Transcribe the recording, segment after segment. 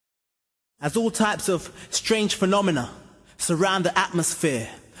As all types of strange phenomena surround the atmosphere,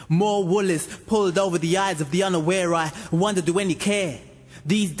 more wool is pulled over the eyes of the unaware. I wonder, do any care?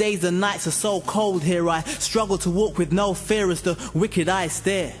 These days and nights are so cold here, I struggle to walk with no fear as the wicked eyes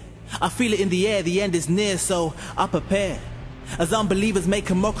stare. I feel it in the air, the end is near, so I prepare. As unbelievers make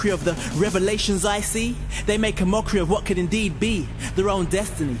a mockery of the revelations I see, they make a mockery of what could indeed be their own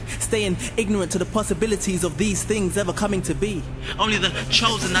destiny, staying ignorant to the possibilities of these things ever coming to be. Only the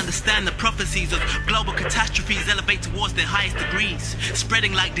chosen understand the prophecies of global catastrophes elevate towards their highest degrees,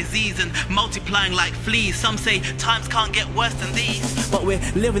 spreading like disease and multiplying like fleas. Some say times can't get worse than these, but we're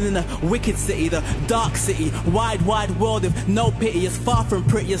living in a wicked city, the dark city, wide world with no pity. It's far from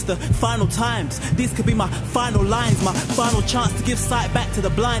pretty as the final times. These could be my final lines, my final chance to give sight back to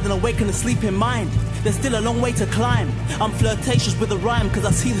the blind and awaken the sleeping mind. There's still a long way to climb. I'm flirtatious with the rhyme because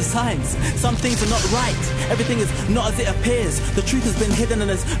I see the signs. Some things are not right, everything is not as it appears. The truth has been hidden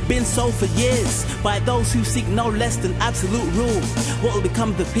and has been so for years by those who seek no less than absolute rule. What will become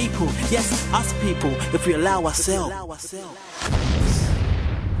of the people, yes, us people, if we allow ourselves to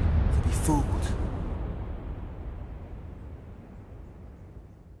be fooled?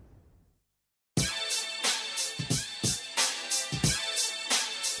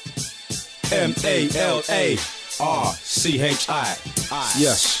 M-A-L-A-R-C-H-I.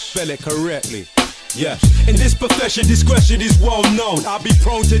 Yes, spell it correctly. Yes, in this profession, discretion is well known. I'll be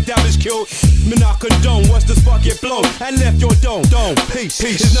prone to damage, killed, man I condone. Once the spark get blown and left your dome. Peace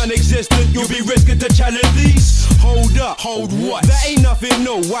is non-existent, you'll be risking to challenge these. Hold up, hold what? That ain't nothing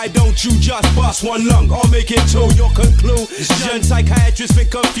new. Why don't you just bust one lung or make it two? Your conclusion, psychiatrists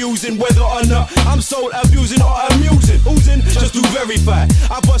think confusing whether or not I'm soul abusing or amusing. Oozing, just to verify.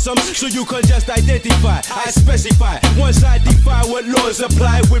 I bust some so you can just identify. I specify, once I define what laws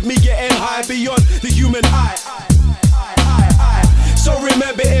apply, with me getting high beyond the human eye. So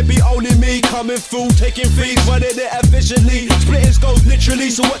remember, it be only me coming through, taking fees, running it efficiently, splitting skulls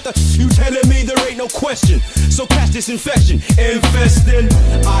literally. So what the you telling me? There ain't no question. So catch this infection, infesting.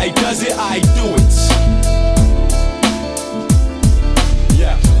 I does it, I do it.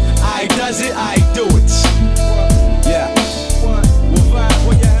 Yeah, I does it, I do it. Yeah,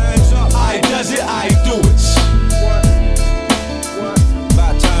 put your hands up. I does it, I do it.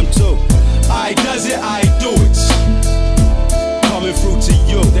 About time too. I does it, I do it. Coming through to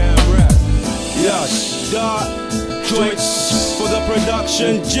you, damn right. Yes, dark joints for the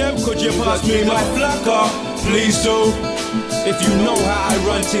production. Jim, could you pass me my flacker? Please do. If you know how I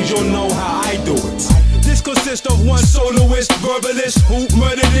run things, you'll know how I do it. This consists of one soloist, verbalist, who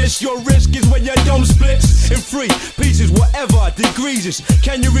murder this. Your risk is when your dome splits in three pieces, whatever degrees is.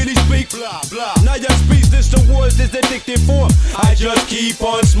 Can you really speak? Blah, blah. Now your speechless towards this addictive form. I just keep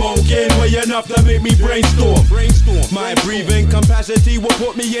on smoking way enough to make me brainstorm. My breathing capacity will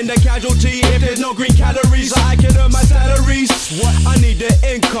put me in the casualty. If there's no green calories, I can earn my salaries. What? I need the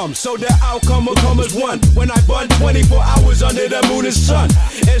income, so the outcome will come as one. When I burn 24 hours under the moon and sun,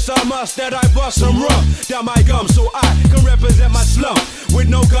 it's a must that I bust some rum down my gums so I can represent my slum. With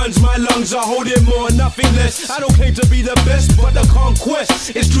no guns, my lungs are holding more, nothing less. I don't claim to be the best, but the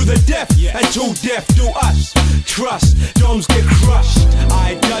conquest is to the deaf, and to death do us. Trust, domes get crushed.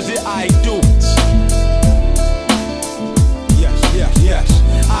 I does it, I do it. Yes,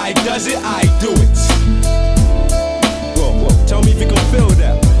 I does it, I do it. Whoa, tell me if you can feel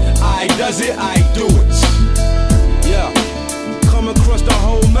that. I does it, I do it. Yeah, come across the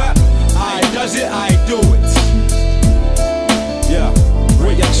whole map. I does it, I do it. Yeah,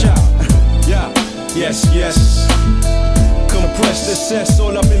 bring your child. Yeah, yes. Compress the cess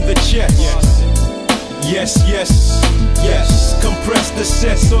all up in the chest. Yes. Compress the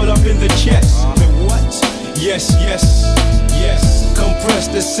cess all up in the chest. What? Yes. Compress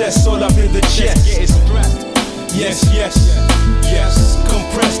the cess all up in the chest. Get it strapped. Yes.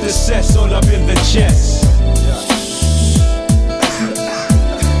 Compress the cess all up in the chest.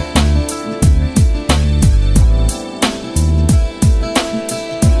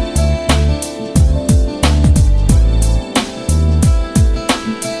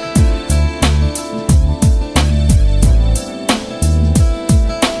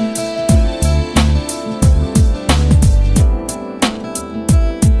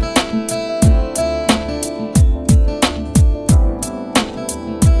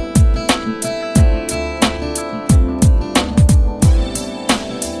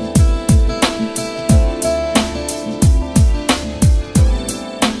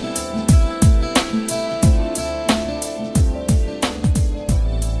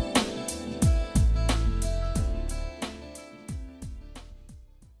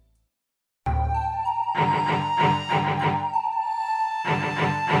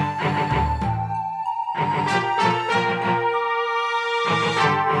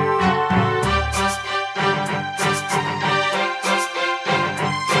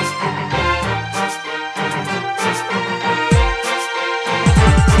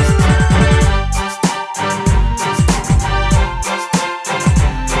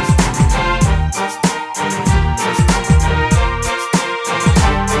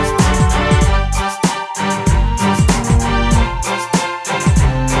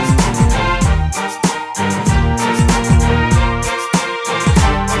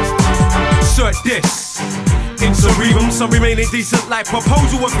 this. In cerebrum, some remaining decent like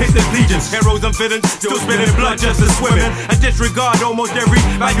proposal of Hitler's legions. Heroes and villains still spilling blood just as swimming, and disregard almost every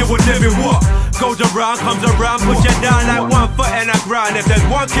valuable living. What goes around comes around, push you down like 1 foot in the ground. If there's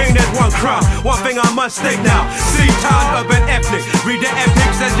one king, there's one crown. One thing I must state now: C-Town, urban ethnic. Read the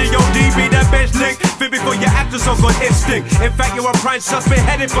epics as G.O.D. be the best link. Fit before your actor, so called instinct. In fact, you're a prime suspect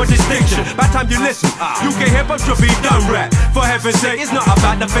headed for distinction. By the time you listen, UK hip-hop should be done rap. For heaven's sake, it's not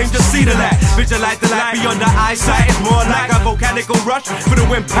about the fame, just see the light. Visualize the light beyond the eyesight. It's more like a volcanical rush for the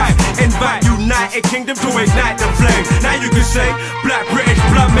windpipe. Invite United Kingdom to ignite the flame. Now you can say black British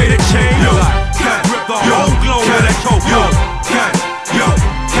blood made a change. Yo, can rip the whole globe with a choke. Yo, can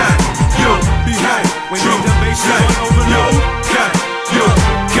behave when you the bass is overload. Can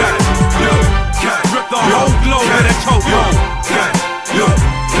rip the whole globe with a choke. Yo,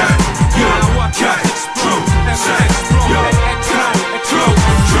 can now watch us explode.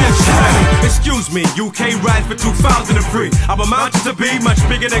 Excuse me, UK rise for 2003. I'm amounted to be much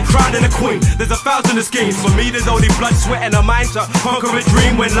bigger than crown and a queen. There's 1,000 schemes. For me, there's only blood, sweat, and a mind to conquer a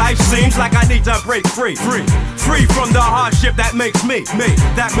dream when life seems like I need to break free. Free from the hardship that makes me.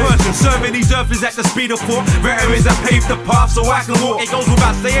 That person serving these earths at the speed of thought. Veterans that paved the path so I can walk. It goes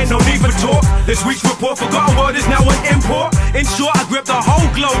without saying, no need for talk. This week's report, Forgotton One is now an import. In short, I grip the whole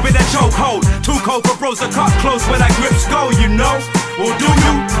globe in a chokehold. Too cold for bros to cut close when I grip skull, you know. Or do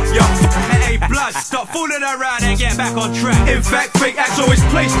you? Yo, hey, blood, stop fooling around and get back on track. In fact, fake acts always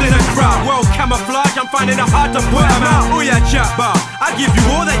placed in a crowd. Well, camouflage, I'm finding it hard to put them out. Oh yeah, chat bar, I give you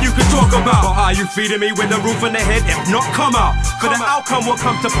all that you can talk about. But are you feeding me with the roof on the head? If not, come out. For the outcome will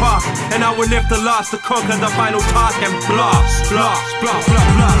come to pass, and I will live the last to conquer the final task and blast. Rip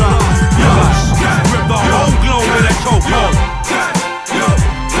the whole globe with a choke.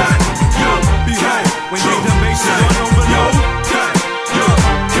 Behave when the bass is on overload.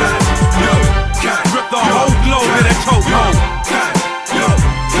 Rip the whole globe with a choke.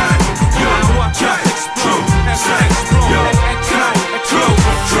 Now watch us explode.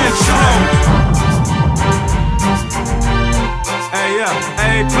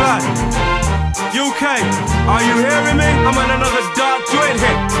 Hey, blood. UK, are you hearing me? I'm on another dark joint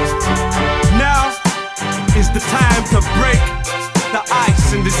hit. Now is the time to break the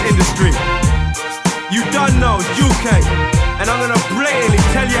ice in this industry. You done know UK, and I'm gonna blatantly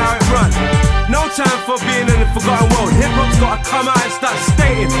tell you how it runs. No time for being in the forgotten world. Hip-hop's gotta come out and start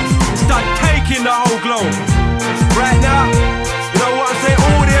stating, and start taking the whole globe. Right now, you know what I'm saying?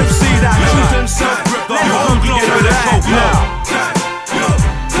 All the MCs that choose themselves, rip the whole globe with a choke.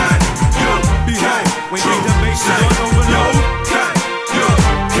 Behave when the bass is on overload.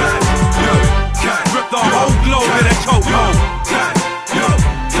 Rip the whole globe with a choke.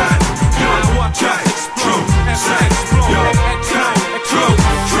 Now watch us explode.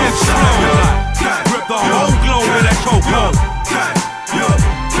 Rip the whole globe with a choke.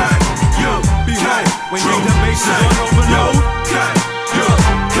 Behave when the bass is on overload.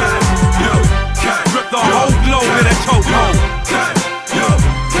 Rip the whole globe with a choke.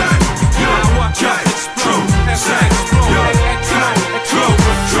 Now watch us explode.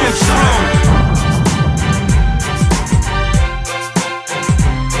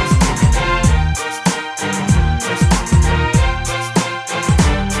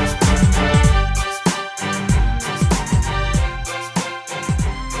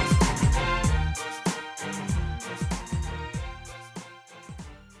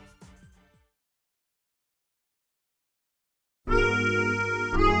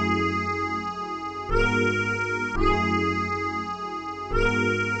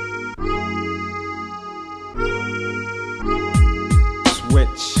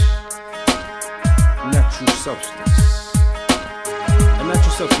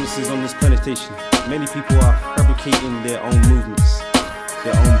 On this plantation, many people are fabricating their own movements,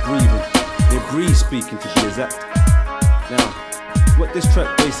 their own breathing, their breezespeaking to be exact. Now, what this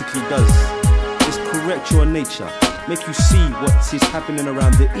track basically does is correct your nature, make you see what is happening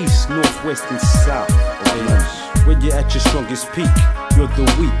around the east, northwest and south of the land. When you're at your strongest peak, you're the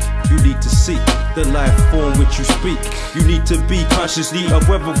weak. You need to seek the life form which you speak. You need to be consciously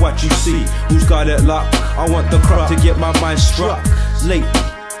aware of what you see. Who's got it locked? I want the crowd to get my mind struck. Lately,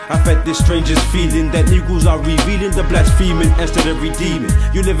 I've had this strangest feeling that Negroes are revealing the blaspheming instead of redeeming.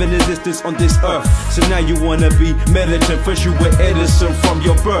 You live in existence on this earth, so now you wanna be militant. First you were Edison from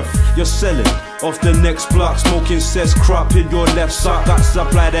your birth. You're selling off the next block, smoking cess crop in your left sock. Got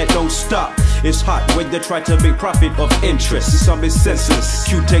supply that don't stop. It's hot when they try to make profit of interest. Some is senseless.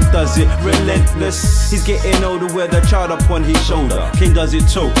 Q-Tech does it relentless. He's getting older with a child upon his shoulder. King does it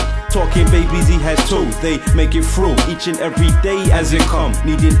too. Talking babies he has two, they make it through each and every day as it come,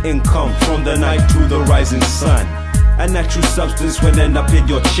 needing income from the night to the rising sun. A natural substance will end up in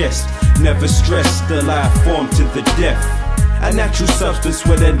your chest, never stress the life form to the death. A natural substance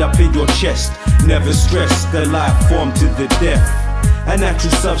will end up in your chest, never stress the life form to the death. A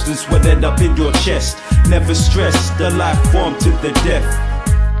natural substance will end up in your chest, never stress the life form to the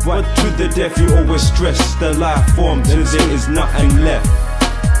death. But to the death you always stress the life form till there is nothing left.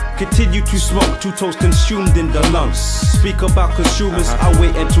 Continue to smoke, two toes consumed in the lungs. Speak about consumers, I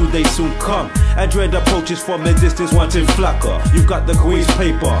wait until they soon come. I dread approaches from a distance wanting flacker. You got the queen's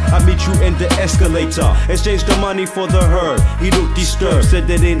paper, I meet you in the escalator. Exchange the money for the herd, he looked disturbed. Said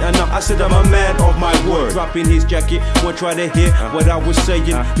that ain't enough, I said I'm a man of my word. Dropping his jacket, won't try to hear what I was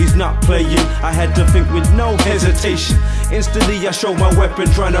saying. He's not playing, I had to think with no hesitation. Instantly I showed my weapon,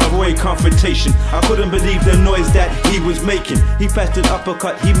 trying to avoid confrontation. I couldn't believe the noise that he was making. He passed an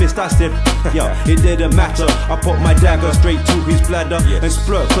uppercut, he missed. I said, yo, it didn't matter. I put my dagger straight to his bladder and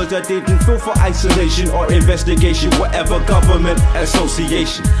splurt, cause I didn't feel for isolation or investigation, whatever government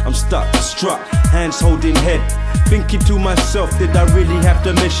association. I'm stuck, struck, hands holding head, thinking to myself, did I really have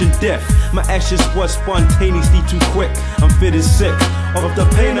to mention death? My actions was spontaneously too quick. I'm feeling sick of the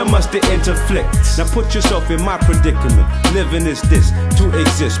pain I must inflict. Now put yourself in my predicament. Living is this, to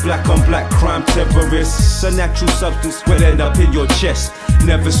exist. Black on black crime terrorists. A natural substance will end up in your chest.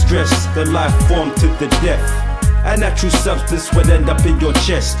 Never stress the life form to the death. A natural substance will end up in your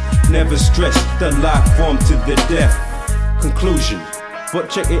chest. Never stress the life form to the death. Conclusion. But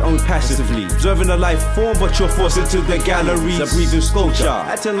check it on passively. Observing a life form, but you're forced into the galleries. A breathing sculpture,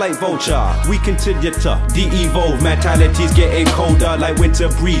 acting like vulture. We continue to de-evolve. Mentalities getting colder like winter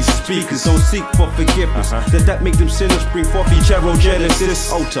breeze. Speakers don't seek for forgiveness. Does that make them sinners bring forth each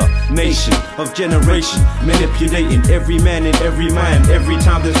genesis? Alternation of generation, manipulating every man and every mind. Every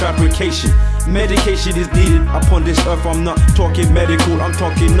time there's fabrication, medication is needed upon this earth. I'm not talking medical, I'm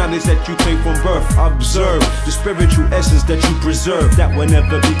talking knowledge that you take from birth. Observe the spiritual essence that you preserve. That will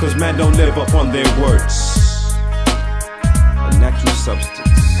never be, cause man don't live upon their words. A natural substance,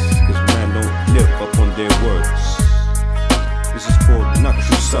 cause man don't live upon their words. This is called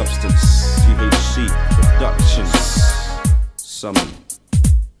natural substance. THC Productions. Summon.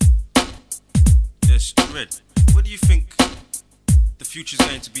 Yes, Red, what do you think the future's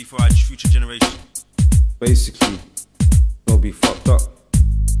going to be for our future generation? Basically, gonna be fucked up.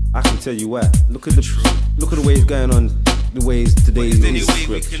 I can tell you why. Look at the way it's going on. The way it's today's is there any way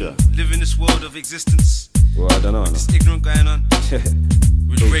we can live in this world of existence? Well, I don't know. This ignorant going on.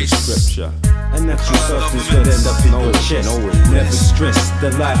 With race. Scripture. A natural substance will end up in your chest. Never stress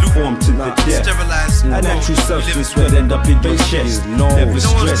the life form to the death. A natural substance will end up in your chest. Never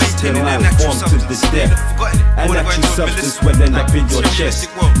stress the life form to the death. A natural substance will end up in your chest.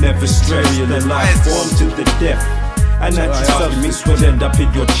 Never stress the life form to the death. A natural substance will end up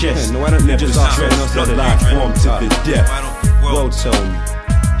in your chest. Never stress the life form to the death. Well, tell me.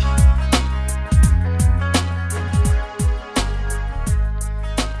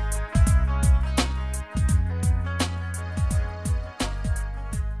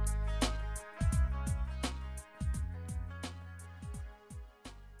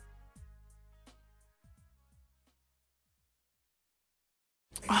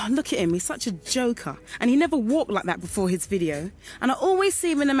 Oh, look at him, he's such a joker. And he never walked like that before his video. And I always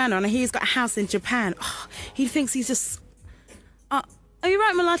see him in the manor, and I hear he's got a house in Japan. Oh, he thinks he's just... are you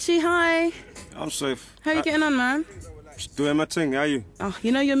right, Malarchi? Hi. I'm safe. How are you getting on, man? Just doing my thing, how are you? Oh,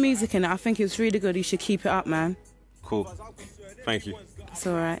 you know your music in it. I think it's really good. You should keep it up, man. Cool. Thank you. It's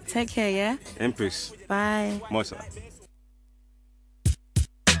alright. Take care, yeah? In peace. Bye. My side.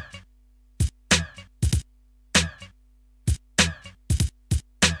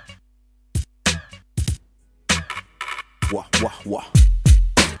 Wah, wah, wah.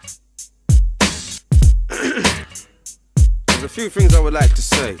 There's a few things I would like to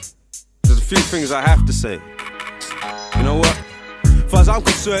say. There's a few things I have to say. You know what? As far as I'm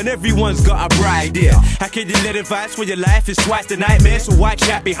concerned, everyone's got a bright idea. How can you let advice when your life is twice the nightmare? So why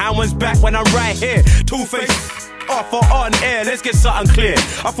chat behind one's back when I'm right here? Two-faced. Off or on air, let's get something clear.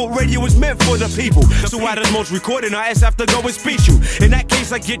 I thought radio was meant for the people, so why does most recording artists have to go and speak you? In that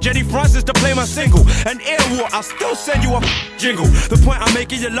case, I get Jenny Francis to play my single. And Airwar, I'll still send you a jingle. The point I'm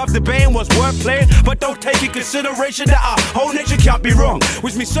making, you love the band was worth playing, but don't take in consideration that our whole nature can't be wrong.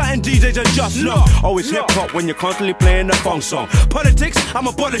 Which means certain DJs are just not always hip-hop when you're constantly playing the funk song. Politics, I'm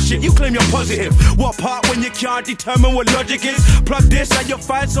a bullshit, you claim you're positive. What part when you can't determine what logic is? Plug this and you'll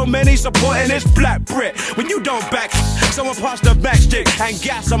find so many supporting this black Brit. When you don't back, someone pass the backstick and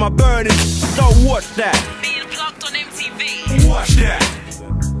gas on my burning. Don't watch that. Being plugged on MTV. Watch that.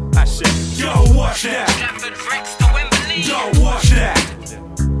 That's watch that. Don't watch that.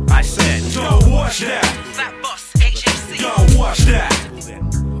 I said, don't watch that. Don't watch that.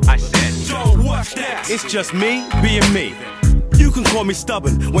 I said, don't watch that. It's just me being me. You can call me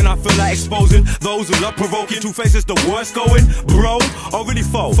stubborn when I feel like exposing those who love provoking. Two faces, the worst going, bro, or really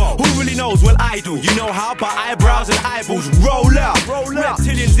foe. Who really knows? Well, I do. You know how? By eyebrows and eyeballs. Roll out.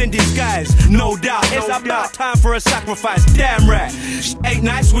 Reptilians in disguise, no doubt. It's about time for a sacrifice. Damn right. Ain't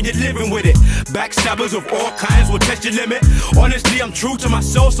nice when you're living with it. Backstabbers of all kinds will test your limit. Honestly, I'm true to my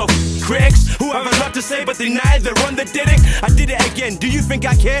soul, so critics who have a lot to say but deny the run that did it. I did it again. Do you think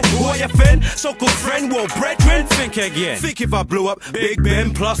I care? Who are your friend? So-called friend, well, brethren? Think again. Think if I blew up Big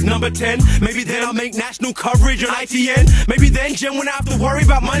Ben plus number 10, maybe then I'll make national coverage on ITN. Maybe then Jen won't have to worry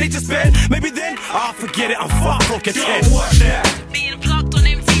about money to spend. Maybe then I'll forget it, I'm far from content. Don't watch that. Being plugged on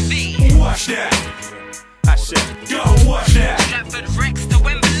MTV. Watch that. I said, don't watch that. Stratford Rex to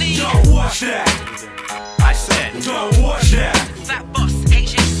Wembley. Don't watch that. I said, don't watch that. Fat Boss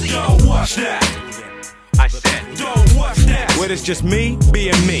HMC. Don't watch that. I said, don't watch that. Well, it's just me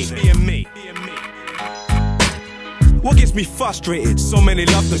being me. Being me. What gets me frustrated? So many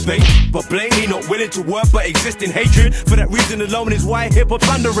love debate, but blatantly not willing to work but exist in hatred. For that reason alone is why hip-hop's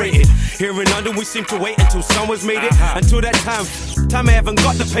underrated. Here in London we seem to wait until someone's made it. Until that time I haven't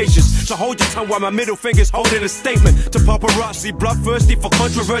got the patience. So hold your tongue while my middle finger's holding a statement. To paparazzi, bloodthirsty for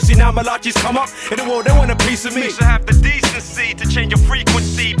controversy. Now Malarchi's come up in the world, they want a piece of me. So have the decency to change your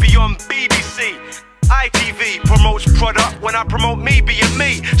frequency beyond BBC. ITV promotes product when I promote me being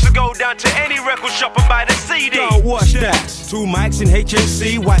me. So go down to any record shop and buy the CD. Don't watch that. 2 mics in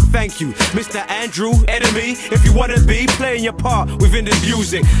HNC, why thank you, Mr. Andrew, enemy. If you wanna be playing your part within this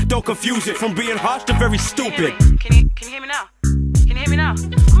music, don't confuse it from being harsh to very stupid. Can you hear me now? Can you hear me now?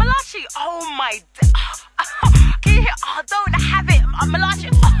 Malarchi, oh my, can you hear? Oh, don't have it, Malarchi.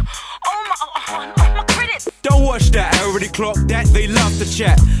 Oh my credits. Don't watch that, I already clocked that, they love to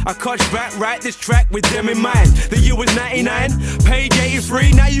chat. I cut back, write this track with them in mind. The year was 99, page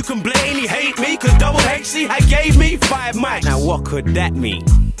 83. Now you can blatantly hate me, cause Double HC had gave me 5 mics. Now what could that mean?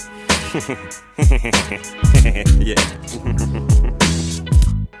 Yeah.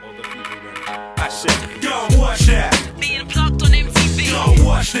 I said, don't watch that. Being plugged on MTV. Don't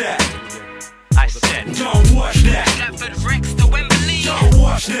watch that. I said, don't watch that. Stratford Rex to Wembley. Don't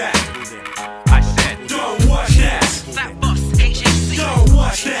watch that. I said, don't watch that. Fat Boss HMC. Don't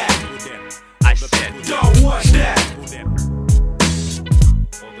watch that. I said, don't watch that.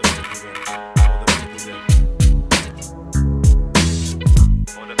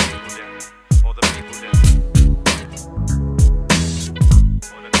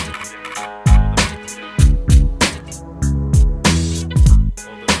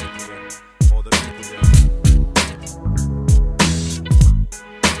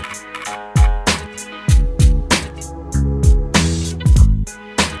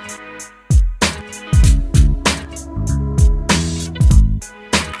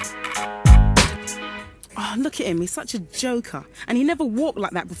 Look at him, he's such a joker. And he never walked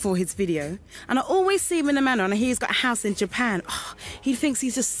like that before his video. And I always see him in the manor, and I hear he's got a house in Japan. Oh, he thinks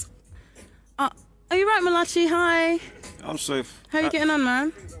he's just... are you right, Malarchi? Hi. I'm safe. How you getting on,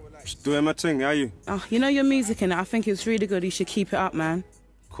 man? Just doing my thing, how are you? Oh, you know your music in it. I think it's really good. You should keep it up, man.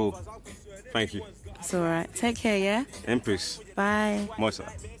 Cool. Thank you. It's all right. Take care, yeah? In peace. Bye. My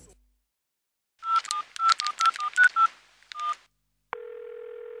side.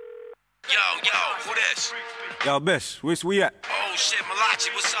 Yo, who this? Yo, Bish, where's we at? Oh shit,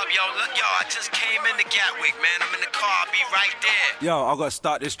 Malarchi, what's up, yo? Yo, I just came into Gatwick, man. I'm in the car, I'll be right there. Yo, I gotta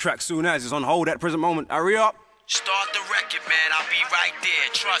start this track soon as it's on hold at present moment. Hurry up. Start the record, man. I'll be right there,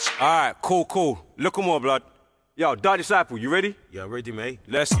 trust me. Alright, cool. Look more, blood. Yo, Dark Disciple, you ready? Yeah, ready, mate.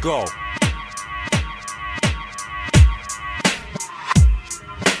 Let's go.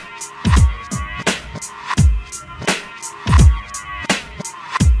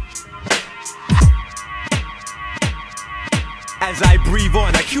 As I breathe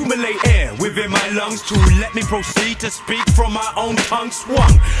on, accumulate air within my lungs to let me proceed to speak from my own tongue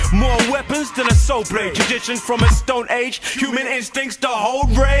swung. More weapons than a soul blade, tradition from a stone age, human instincts to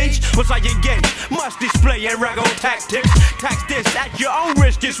hold rage. Was I engaged? Must display and raggle tactics. Tax this at your own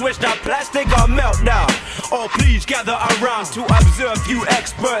risk, you switch that plastic or meltdown. Oh, please gather around to observe you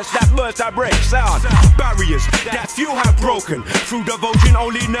experts that burst that break sound. Barriers that few have broken. Through devotion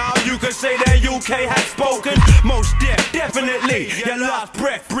only now you can say that UK has spoken. Most definitely. Your last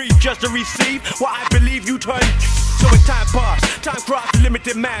breath, breathe just to receive what I believe you turn So it's time pass, time cross the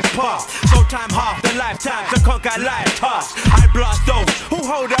limited man's path. So time half the lifetime to conquer life tasks. I blast those who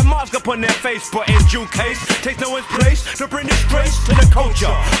hold a mask upon their face, but in due case, takes no one's place to bring disgrace to the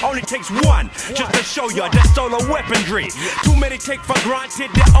culture. Only takes one just to show you the solo weaponry. Too many take for granted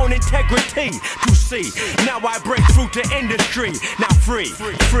their own integrity to see. Now I break through to industry. Now free.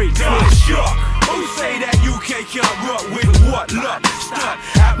 Shock. Who say that UK can't rock with what luck? Stuck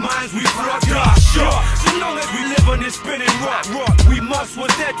at minds we flood. Shock. So long as we live on this spinning rock, we must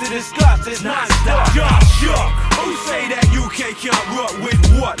what's there to discuss. It's not stop. Shock. Who say that UK can't rock with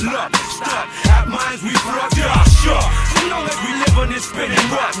what luck? Stuck at minds we flood. Shock. So long as we live on this spinning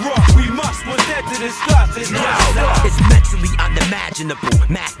rock, we must what's there to discuss. It's not stop. It's mentally unimaginable,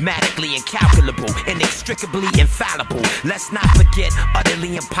 mathematically incalculable, inextricably infallible. Let's not forget,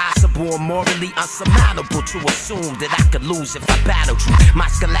 utterly impossible or morally unsurmountable to assume that I could lose if I battled you. My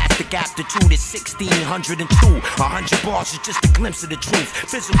scholastic aptitude is 1602. 100 bars is just a glimpse of the truth.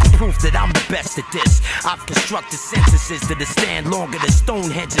 Physical proof that I'm the best at this. I've constructed sentences that stand longer than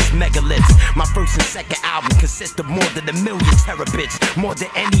Stonehenge's megaliths. My first and second album consist of more than 1 million terabits, more than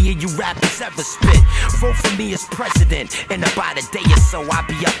any of you rappers ever spit. Vote for me as president, and about a day or so I'll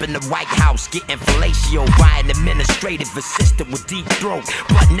be up in the White House getting fellatio by an administrative assistant with deep throat,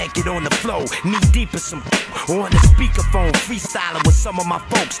 butt naked on the floor, knee deep in some on the speakerphone, freestyling with some of my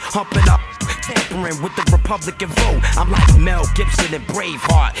folks, humping up, tampering with the Republican vote. I'm like Mel Gibson and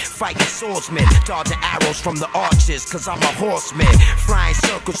Braveheart, fighting swordsmen, dodging arrows from the archers, cause I'm a horseman, flying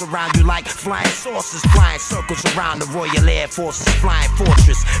circles around you like flying saucers, flying circles around the Royal Air Force's flying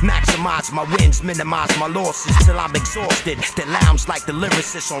fortress, maximize my wins, minimize my losses till I'm exhausted, then lounge like the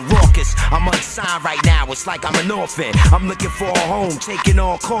lyricist on Raucous. I'm unsigned right now, it's like I'm an orphan, I'm looking for a home, taking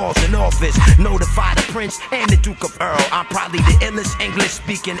on calls in office, notify the Prince and the Duke of Earl. I'm probably the illest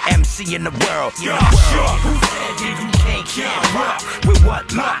English-speaking MC in the world. Who said that you can't rock with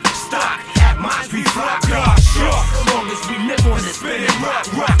what luck? Stock at minds we flock. As long as we live on this spinning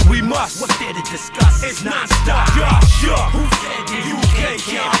rock, we must. What's there to discuss? It's non-stop. Who said that you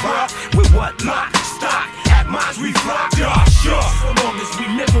can't rock with what luck? Stock at minds we flock. As long as we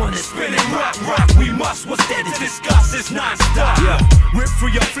live on this spinning rock, we must. What's there to discuss? It's non-stop. Rip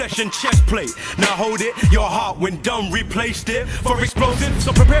through your flesh and chest plate. Now hold it, your heart when done replaced it for explosive,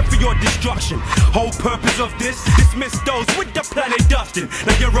 so prepare for your destruction. Whole purpose of this, dismiss those with the planet dusting.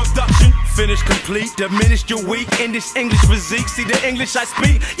 Now your abduction, finished complete, diminished your weak in this English physique. See the English I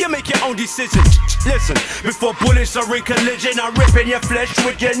speak, you make your own decisions. Listen, before bullets are in collision, I'm ripping your flesh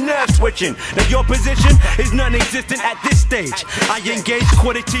with your nerves twitching. Now your position is non-existent at this stage. I engage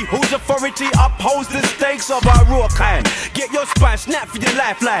quality, whose authority upholds the stakes of our raw kind. Get your spine, snap for your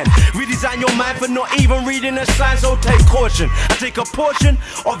lifeline. Redesign your mind for not even reading the signs, so take caution. I take a portion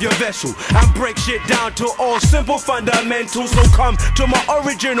of your vessel and break shit down to all simple fundamentals. So come to my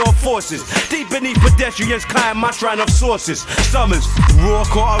original forces. Deep beneath pedestrians climb my shrine of sources. Summons, raw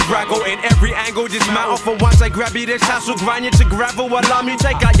core of raggle in every angle. Dismantle for once I grab you this hassle, grind you to gravel. Allow me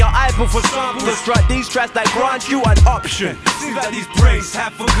take out your eyeball for sample. Strut these tracks that grant you an option. Seems like these brains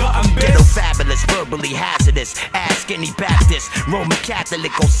have forgotten bits. Ghetto fabulous, verbally hazardous. Ask any Baptist, Roman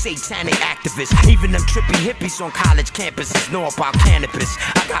Catholic or satanic activist. Even them trippy hippies on college campuses know about cannabis.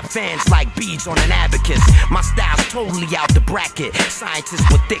 I got fans like beads on an abacus. My style's totally out the bracket. Scientists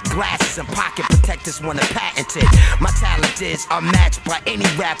with thick glasses and pocket protectors wanna patent it. My talent is unmatched by any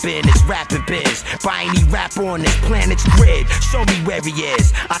rapper in this rapping biz. By any rapper on this planet's grid. Show me where he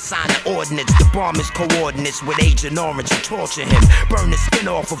is. I sign the ordinance, the bomb is coordinates with Agent Orange and torture him. Burn the skin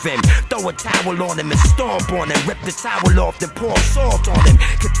off of him. Throw a towel on him and stomp on him. Rip the towel off, then pour salt on him.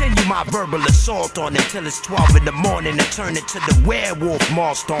 Continue my verbal assault on him till it's 12 in the morning and turn it to the werewolf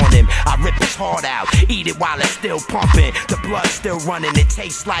masked on him. I rip his heart out, eat it while it's still pumping. The blood's still running, it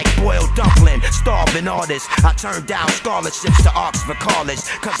tastes like boiled dumpling. Starving artists, I turned down scholarships to Oxford College,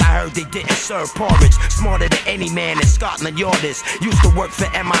 cause I heard they didn't serve porridge. Smarter than any man in Scotland Yardist. Used to work for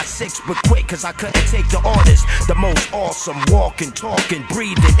MI6 but quit cause I couldn't take the orders. The most awesome walking, talking,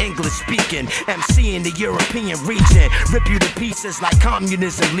 breathing, English speaking MC in the European region. Rip you to pieces like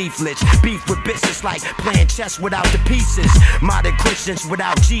communism leaflets. Beef with business like playing chess without the pieces. Modern Christians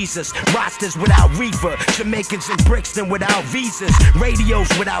without Jesus. Rosters without reefer. Jamaicans in Brixton without visas. Radios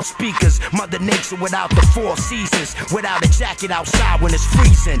without speakers. Mother Nature without the 4 seasons. Without a jacket outside when it's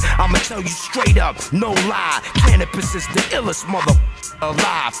freezing. I'ma tell you straight up, no lie. Cannabis is the illest mother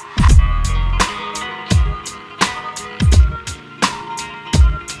alive.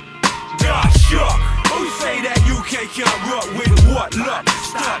 Shock. Who say that UK can't rock with what luck?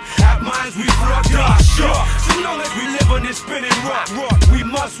 Stuck at minds we flock. Shock. So long as we live on this spinning rock, we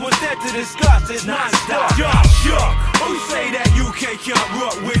must. must, what's there to discuss? It's non-stop. Y'all shook. Who say that UK can't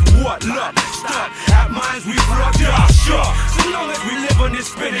rock with what luck? Stuck at mines we rock. Y'all shook. So long as we live on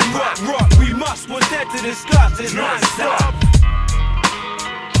this spinning rock, we must, what's there to discuss? It's non-stop.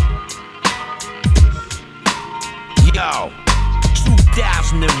 Yo,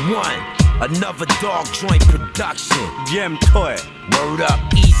 2001. Another dog joint production. Gem Toy. Word up,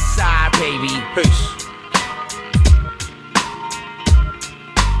 East Side, baby. Peace.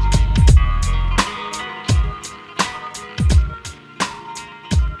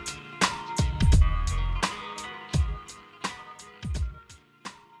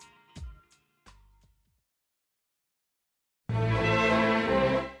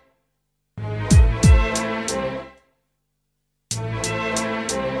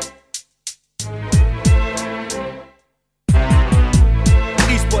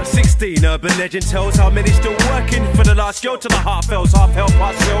 Urban legend tells how many still working for the last girl till the heart fails, half hell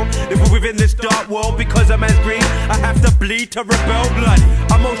past still. Living within this dark world because a man's green, I have to bleed to rebel blood.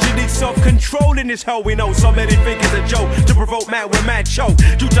 Emotion needs self-control in this hell we know. So many think it's a joke to provoke man with mad choke.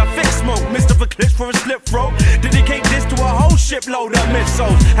 Due to thick smoke, Mr. for clips for a slip throat. Dedicate this to a whole shipload of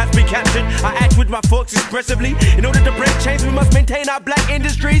missiles. Has been captured, I act with my forks expressively. In order to break chains we must maintain our black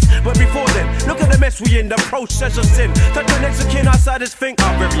industries. But before then, look at the mess we in, the process of sin. Touch the next of kin outsiders think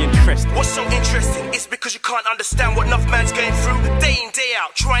are very interesting. What's so interesting? It's because you can't understand what enough man's going through day in, day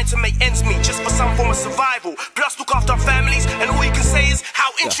out, trying to make ends meet just for some form of survival. Plus look after our families, and all you can say is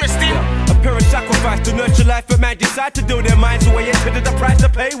how interesting. A parent sacrifice to nurture life, but man decide to do their minds away into the price to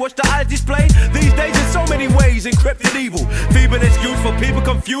pay. Watch the eyes display these days in so many ways, encrypted evil. Feeble excuse for people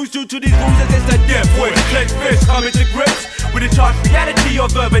confused due to these rules as it's a death wish. Clenched fist coming to grips with the harsh reality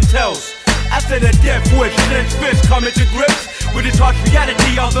of urban tells. I said a death wish, clenched fist coming to grips with this harsh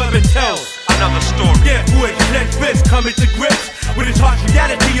reality of urban tells. Another story. Death wish, clenched fist coming to grips with this harsh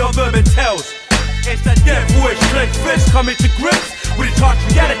reality of urban tells. It's the death wish, clenched fist coming to grips with this harsh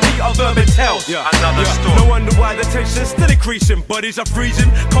reality of urban tells. Another story. No wonder why the tension's still increasing. Bodies are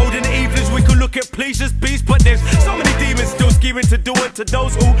freezing, cold in the evenings. We could look at pleasures, beasts, but there's so many demons still scheming to do it to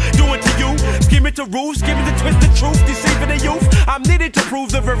those who do it to you. Scheming to rule, scheming to twist the truth, deceiving the youth. I'm needed to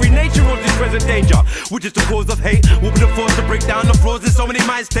prove the very nature of this present danger, which is the cause of hate. Will be the force to break down the flaws in so many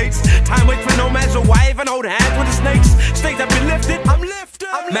mind states. Time waits for no man, so why even hold hands with the snakes? Stakes have been lifted, I'm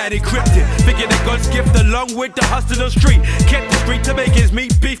lifted. Mad encrypted, thinking that God's gift along with the hustle on street. Kept the street to make his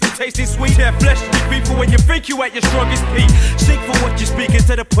meat, beef to tasting sweet. Their flesh to be beef for when you think you at your strongest peak. Seek for what you speak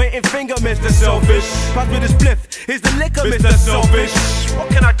instead of pointing finger, Mr. Selfish. Pass with a spliff, here's the liquor, Mr. Selfish. What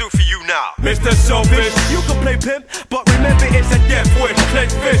can I do for you now? Mr. Selfish, you can play pimp, but remember it's a death wish.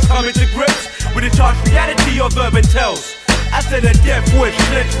 Clenched fist coming to grips with the harsh reality of urban tells. I said a death wish,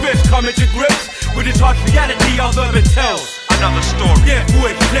 clenched fist coming to grips with the harsh reality of urban tells. Another story. Death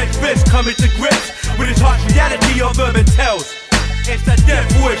wish, clenched fist coming to grips with the harsh reality of urban tells. It's the death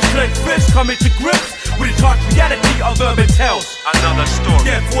wish, clenched fist coming to grips with the harsh reality of urban tells. Another story.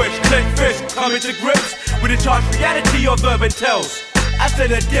 Death wish, clenched fist coming to grips with the harsh reality of urban tells. I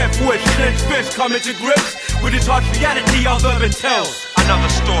said a death wish, clenched fist coming to grips with this harsh reality of urban tells. Another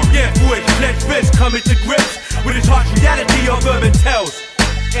story. Death wish, clenched fist coming to grips with this harsh reality of urban tells.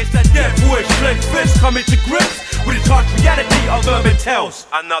 It's the death wish, clenched fist coming to grips with this harsh reality of urban tells.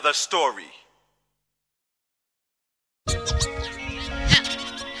 Another story.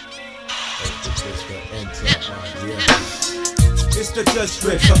 It's the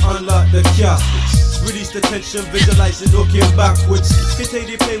Deathstroke to unlock the caskets. Release the tension, visualize it, looking backwards. Contain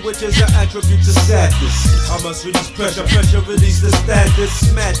the pain which is an attribute to sadness. I must release pressure, pressure release the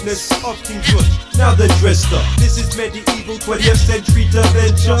standards. Madness of King Kush, now the dressed up. This is medieval 20th century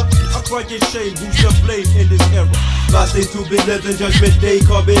dementia. I cry in shame, who's to blame in this era? Last days to be lived in judgment day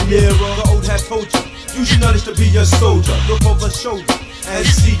coming nearer. The old have told you, use your knowledge to be a soldier. Look over shoulder and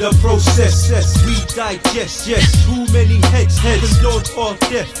see the process. We digest, yes. Too many heads, condoned or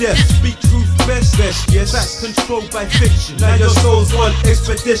death. Speak truth best, yes. Facts controlled by fiction. Now your soul's on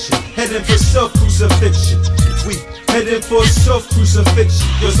expedition, heading for self-crucifixion. We heading for self-crucifixion.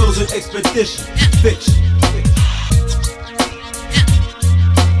 Your soul's an expedition, fiction.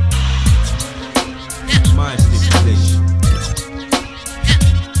 Mind stimulation.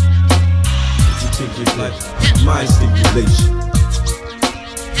 You think it's like mind stimulation.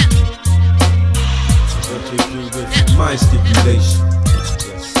 Mind stimulation.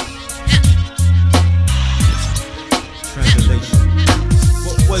 Yes. Translation.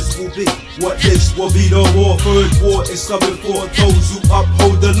 What was will be, what is will be no more. Third war is coming for those who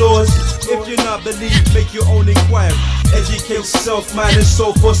uphold the laws. If you not believe, make your own inquiry. educate self, mind and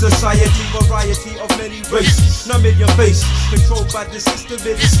soul for society. Variety of many races, 9 million faces, controlled by the system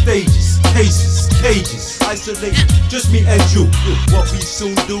in its stages. Cases, cages, isolated, just me and you. What we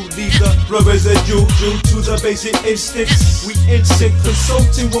soon do, leave the residue due to the basic instincts. We instinct,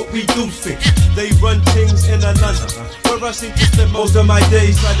 consulting what we do think. They run things in a London, where I seem to spend most of my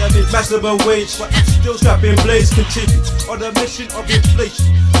days trying to make maximum wage, but I'm still strapping blades. Continue on a mission of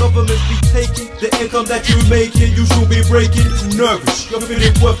inflation. Governments be taking the income that you're making. You should be breaking. Nervous, you're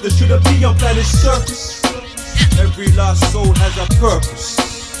feeling worthless. Shouldn't be on planet's surface. Every lost soul has a purpose.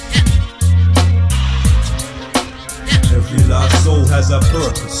 Every lost soul has a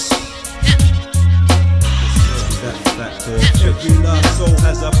purpose. Is that fact or fiction? Every lost soul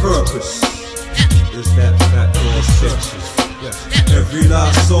has a purpose. Is that fact or fiction? Yes. Every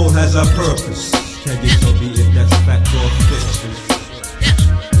lost soul has a purpose. Can you tell me if that's fact or fiction?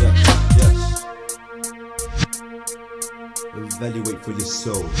 Yes, yes. Evaluate for your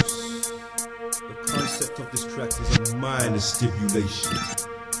souls. The concept of this track is a mind stimulation.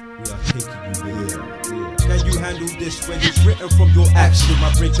 We are taking you there. Can you handle this when it's written from your action?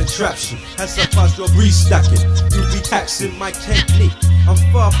 My brain contraption has surpassed your restacking. You be taxing my technique. I'm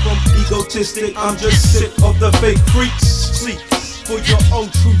far from egotistic, I'm just sick of the fake freaks. Seek for your own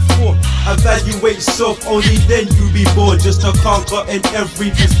true form. Evaluate self, only then you be born. Just to conquer in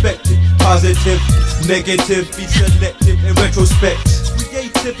every perspective. Positive, negative, be selective in retrospect.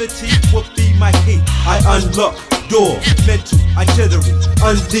 Creativity will be my key. I unlock door, mental itinerary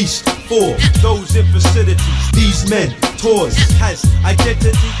unleashed for those in facilities. These mentors has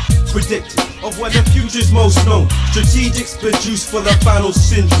identity predicted of when the future's most known. Strategics produced for the final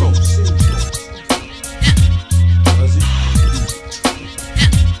syndrome.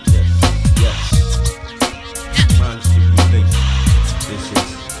 Yes. Mind stimulation. This is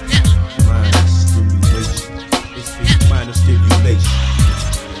mind stimulation. This is mind stimulation.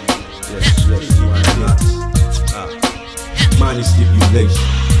 Yes. Mind stimulation.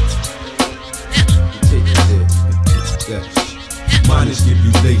 You take it there. Yes. Mind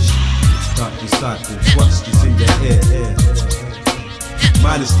stimulation. Start the cycle. What's this in the air?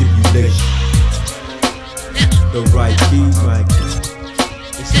 Mind stimulation. The right key.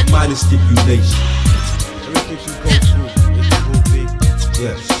 It's a mind stimulation. Everything you go through, it will be.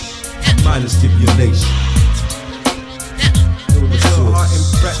 Yes. A mind stimulation. It's your heart in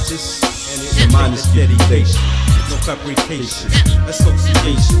practice, and it's a mind stimulation. No fabrication,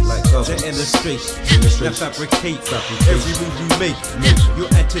 association, like the illustration. That fabricate every move you make. You're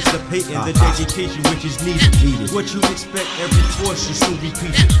anticipating the dedication which is needed. What you expect, every force you soon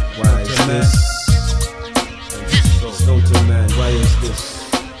repeat it. Why is this? It's known to man, why is this?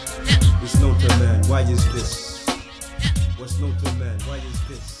 It's known to man, why is this? What's known to man, why is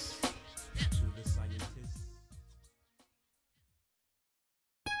this? To the scientist.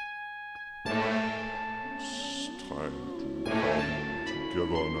 Time to come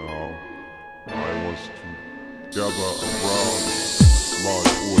together now. I want to gather around my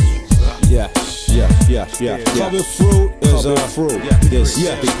audience. Coming through is a fruit. This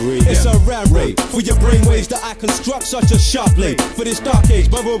degree. It's a ram raid for your brainwaves that I construct such a sharp blade. For this dark age,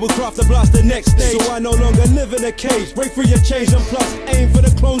 brother will craft the blast the next stage. So I no longer live in a cage. Break through your chains and plus aim for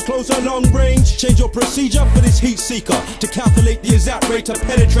the clones closer long range. Change your procedure for this heat seeker to calculate the exact rate to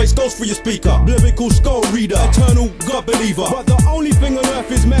penetrate skulls through your speaker. Biblical skull reader, eternal God believer. But the only thing on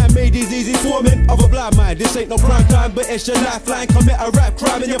earth is man-made disease, forming of a blind mind. This ain't no prime time, but it's your lifeline. Commit a rap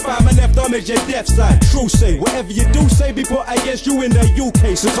crime and your fire my left arm is your death sign. True say, whatever you do say be put against you in the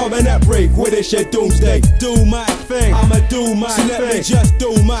UK. So come and that break with this shit doomsday. Do my thing, I'ma do my thing. Let me just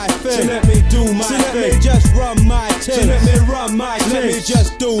do my thing. Let me do my thing. Let me just run my thing. Let me run my thing. Let me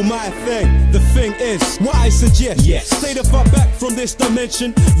just do my thing. The thing is, what I suggest, stay the fuck back from this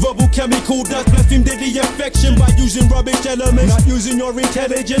dimension. Verbal chemical does blaspheme the affection by using rubbish elements, not using your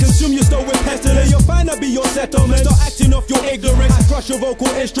intelligence. Consume your stone with pestilence. You'll find out be your settlement. Start acting off your ignorance. I crush your vocal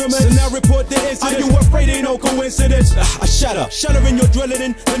instruments and now report the incident. Are you afraid ain't no coincidence? I shatter in your dwelling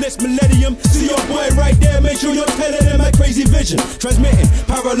in the next millennium. See your boy right there, make sure you're telling them my crazy vision. Transmitting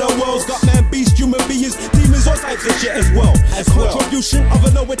parallel worlds, got man, beast, human beings, demons, all types of shit as well. Contribution of a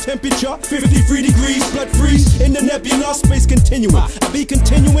lower temperature, 53 degrees, blood freeze in the nebula, space continuing. I be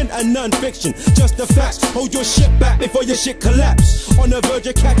continuing a non-fiction, just the facts. Hold your shit back before your shit collapse. On the verge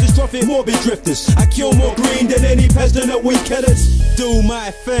of catastrophic morbid drifters, I kill more green than any pestilent weed killers. Do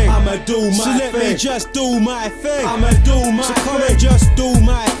my thing, I'ma do my thing. So let me just do my thing, I'ma do my thing. So come and just do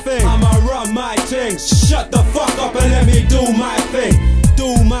my thing, I'ma run my thing. Shut the fuck up and let me do my thing.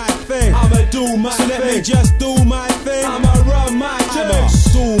 Do my thing, I'ma do my thing. So let me just do my thing, I'ma run my thing.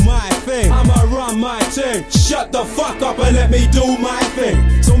 Do my thing, I'ma run run my thing. Shut the fuck up and let me do my thing.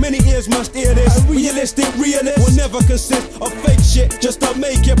 So many ears must hear this. A realistic realist will never consist of fake shit just to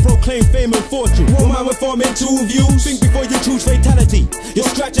make it proclaim fame and fortune. One man with forming two views. Think before you choose fatality. Your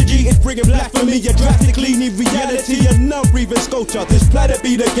strategy is bringing blasphemy. You drastically need reality and non-breathing sculpture. This planet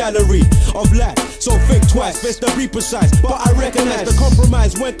be the gallery of life. So think twice, best to be precise. But I recognize the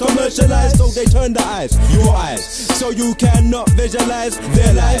compromise when commercialized, so they turn the eyes, your eyes, so you cannot visualize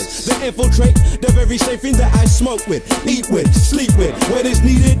their lies. They infiltrate the very same thing that I smoke with, eat with, sleep with. When it's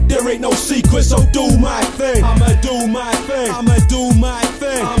needed, there ain't no secret, so do my thing. I'ma do my thing. I'ma do my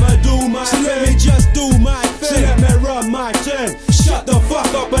thing. I'ma do my thing. So let me just do my thing. So let me run my thing. Shut the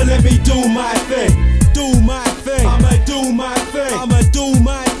fuck up and let me do my thing. Do my thing. I'ma do my thing. I'ma do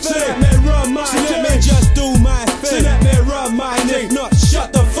my thing. So let me run my thing. So let me just do my thing. So let me run my thing. If not,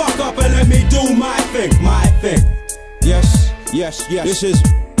 shut the fuck up and let me do my thing. My thing. Yes, yes, yes. This is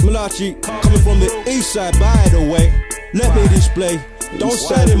Malarchi coming from the east side, by the way. Let me display. Don't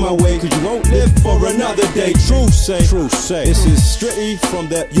stand in my way, cause you won't live for another day. True say, true say. This is strictly from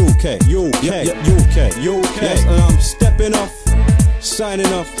the UK. UK. Yes, and I'm stepping off, signing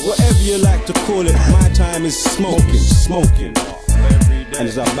off, whatever you like to call it. My time is smoking. And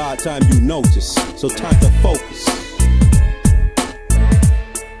it's about time you notice. So time to focus.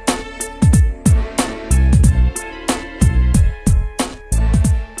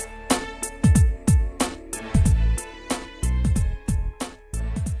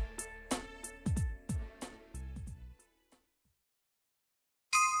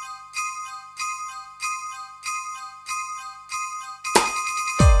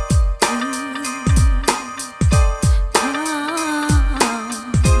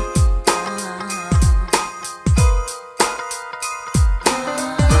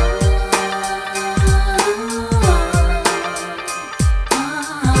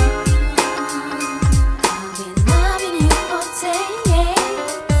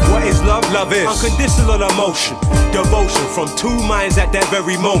 Love is unconditional emotion, devotion from two minds at that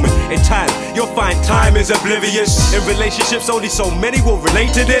very moment in time. You'll find time is oblivious. In relationships, only so many will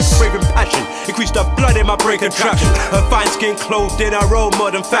relate to this. Craving passion, increase the blood in my brain contraction. Her fine skin clothed in our own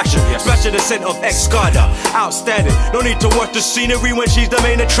modern fashion. Splashing the scent of Excada, outstanding. No need to watch the scenery when she's the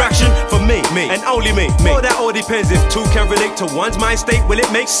main attraction. For me, and only me. Well, that all depends if two can relate to one's mind state. Will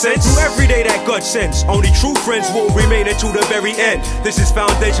it make sense? Through every day that God sends, only true friends will remain until the very end. This is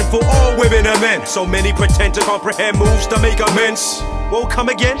foundation for all women and men. So many pretend to comprehend moves to make amends. Will come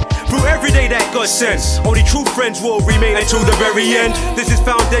again through every day that God sends. Only true friends will remain until the very end. This is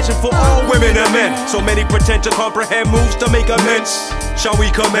foundation for all women and men. So many pretend to comprehend moves to make amends. Shall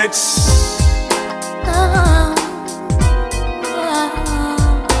we commence?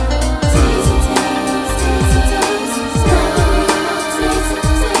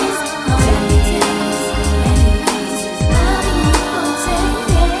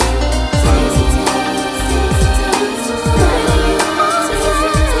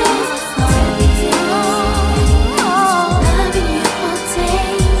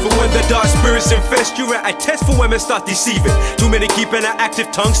 Dark spirits infest you at a test for women start deceiving. Too many keeping an active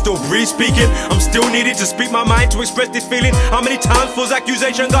tongue, still breeze-speaking. I'm still needed to speak my mind to express this feeling. How many times false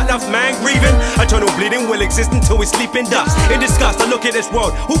accusation got left man grieving? Eternal bleeding will exist until we sleep in dust. In disgust, I look at this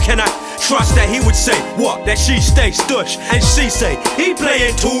world. Who can I trust that he would say what? That she stay stush. And she say he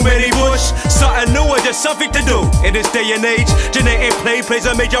playing too many bush. Something new or just something to do. In this day and age, genetic play plays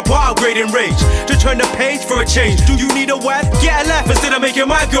a major part of great enrage. To turn the page for a change. Do you need a wife? Get a laugh instead of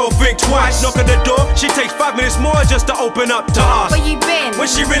making my girl think twice. Knock on the door, she takes 5 minutes more just to open up to us. Where you been? When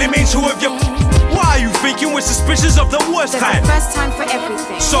she really means who have you? Why are you thinking we're suspicious of the worst kind? There's a first time for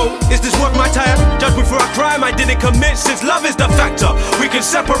everything. So, is this worth my time? Judge me for a crime I didn't commit, since love is the factor. We can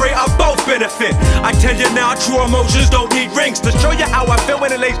separate, I both benefit. I tell you now, true emotions don't need rings to show you how I feel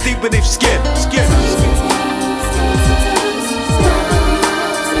when it lays deep beneath skin.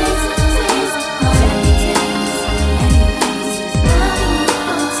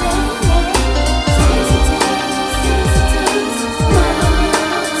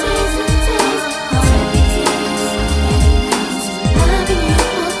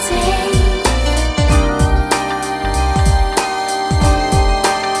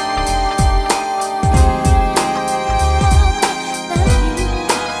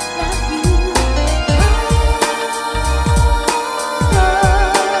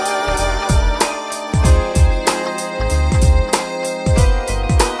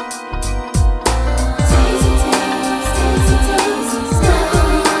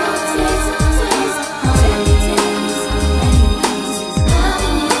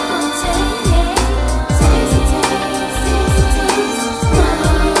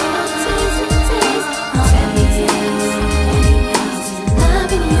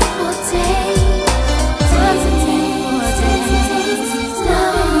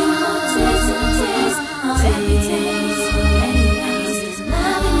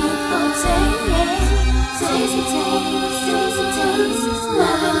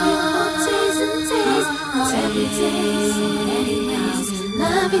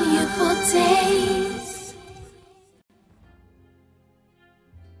 loving you for days.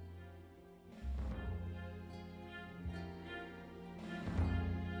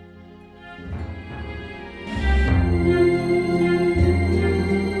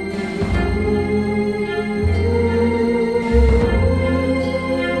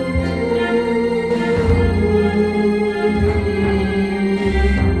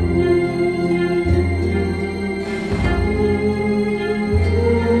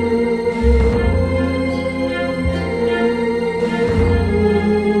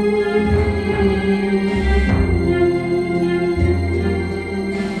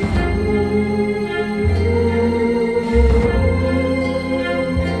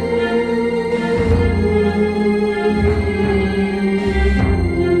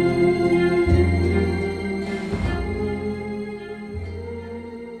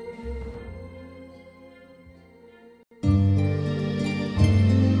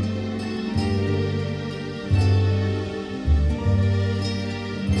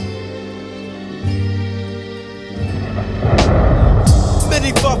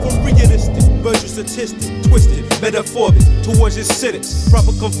 Statistic, twisted, metaphoric towards its cynics,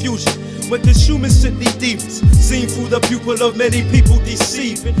 proper confusion. When consuming simply demons, seen through the pupil of many people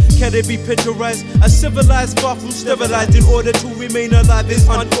deceiving. Can it be picturized? A civilized far from sterilized in order to remain alive is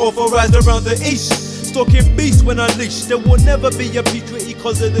unauthorized around the east. Stalking beasts when unleashed, there will never be a peace treaty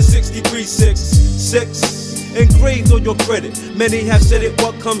cause of the 6366. Engraved on your credit. Many have said it,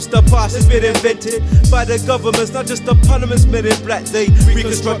 what comes to pass has been invented by the governments, not just the parliaments, men in black. They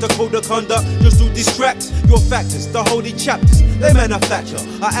reconstruct a code of conduct just to distract your factors. The holy chapters they manufacture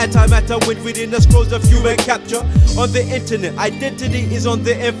are antimatter when reading the scrolls of human capture. On the internet, identity is on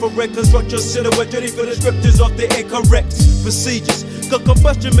the infrared. Construct your silhouette ready for the scriptures of the incorrect procedures. Got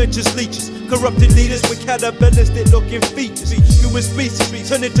combustion mentions leeches, corrupted leaders with cannibalistic looking features. Human species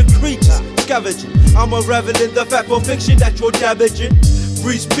turn into creatures, scavenging. I'm unraveling the fact for fiction that you're damaging.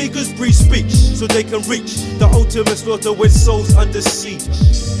 Breezespeakers breathe speech so they can reach the ultimate slaughter with souls under siege.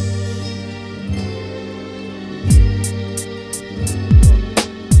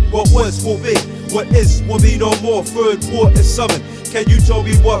 What was will be, what is will be no more. Third war is summoned. Can you tell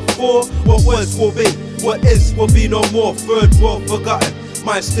me what for? What was will be, what is will be no more. Third world forgotten.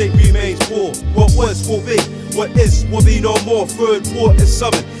 My state remains poor. What was will be, what is will be no more. Third war is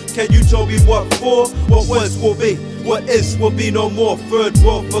summoned. Can you tell me what for? What was will be, what is will be no more. Third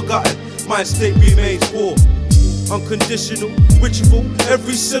world forgotten. My state remains poor. Unconditional, ritual,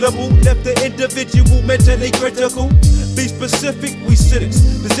 every syllable left the individual mentally critical. Be specific, we cynics,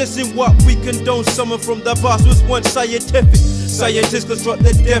 possessing what we condone. Someone from the past was once scientific. Scientists construct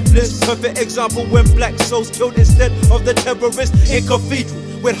the deathless. Perfect example when black souls killed instead of the terrorists in cathedral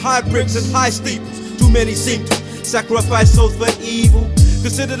with high bricks and high steeples. Too many seem to sacrifice souls for evil.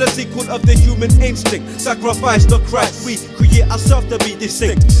 Consider the sequel of the human instinct. Sacrifice the Christ, we create ourselves to be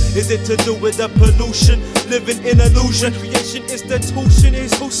distinct. Is it to do with the pollution? Living in illusion. Creation institution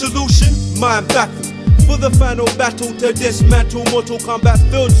is whose solution? Mind baffled. For the final battle to dismantle mortal combat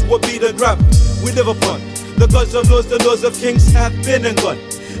fields will be the gravel we live upon. The gods of lords, the laws of kings have been and gone.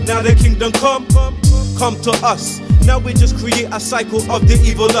 Now the kingdom come to us. Now we just create a cycle of the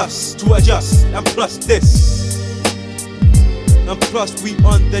evil lust to adjust. And plus this. And plus we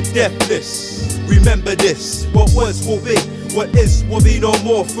on the death list. Remember this, what was will be, what is will be no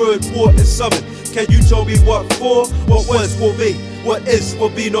more. Third war is summoned. Can you tell me what for? What was will be, what is will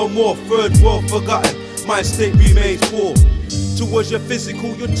be no more. Third world forgotten. My state remains poor. Towards your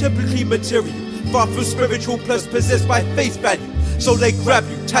physical, you're typically material. Far from spiritual, plus possessed by face value. So they grab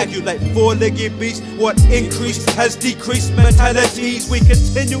you, tag you like four-legged beasts. What increased has decreased mentalities. We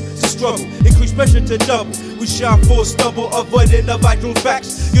continue to struggle, increase pressure to double. We shall fall stumble, avoiding the vital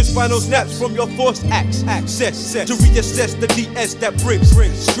facts. Your spinal snaps from your forced access to reassess the DS that brings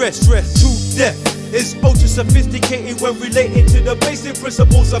stress to death. Is ultra sophisticated when relating to the basic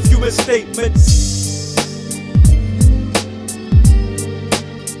principles of human statements.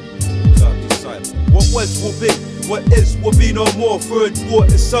 What was will be, what is will be no more. Third war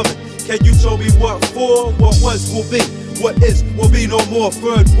is summoned. Can you tell me what for? What was will be, what is will be no more.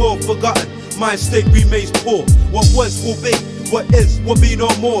 Third world forgotten. My state remains poor. What was will be, what is will be no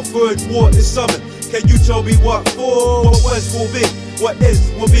more. Third war is summoned. Can you tell me what for? What was will be, what is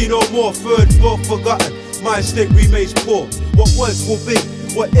will be no more. Third world forgotten. My state remains poor. What was will be,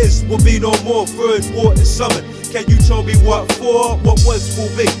 what is will be no more. Third war is summoned. Can you tell me what for? What was will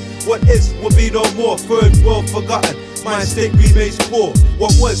be, what is will be no more. Third world forgotten. My state remains poor.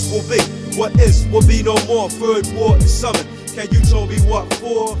 What was will be, what is will be no more. Third war is summoned. Can you tell me what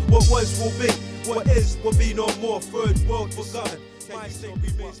for? What was will be, what is will be no more. Third world forgotten.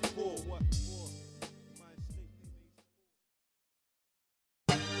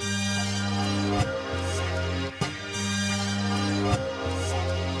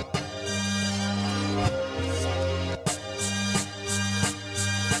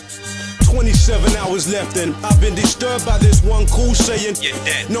 Hours left and I've been disturbed by this one call saying you're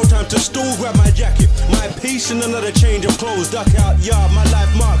dead. No time to stall, grab my jacket, my piece and another change of clothes. Duck out yard, my life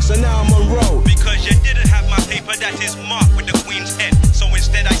marks and now I'm on road. Because you didn't have my paper that is marked with the Queen's head. So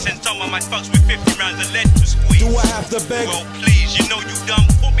instead I sent some of my thugs with 50 rounds of lead to squeeze. Do I have to beg? Well please, you know you done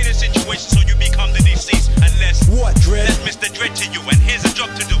put me in a situation so you become the deceased. Unless what, Dread? That's Mr. Dread to you and here's a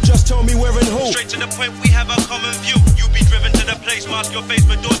job to do. Just tell me where and who. Straight to the point, we have a common view. You be driven to the place, mask your face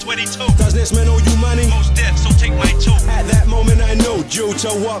with door 22. Does this man owe you money? Most deaf, so take my two. At that moment I know due to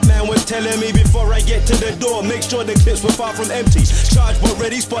what man was telling me before I get to the door. Make sure the clips were far from empty. Charged but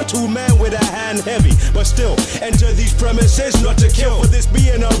ready, spot two men with a hand heavy. But still, enter these premises not to kill, for this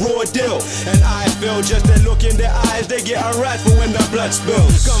being a raw deal. And I feel just a look in their eyes, they get a rifle when the blood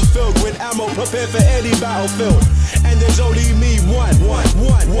spills. Gun filled with ammo, prepared for any battlefield. And there's only me, one.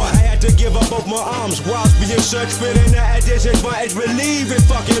 I had to give up both my arms whilst being searched, feeling at a disadvantage, believing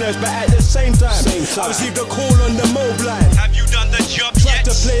fucking us, but at the same time I received a call on the mobile line. Have you done the job yet? Tried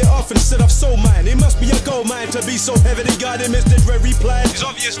to play it off instead of soul mine. It must be a gold mine to be so heavily guarded, Mr. Dread replied. It's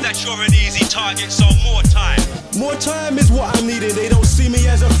obvious that you're an easy target, so more time. More time is what I'm needing. They don't see me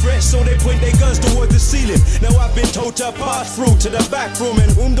as a threat, so they point their guns towards the ceiling. Now I've been told to pass through to the back room,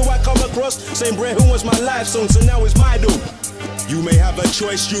 and whom do I come across? Same Brett who was my life soon, so now it's my doom. You may have a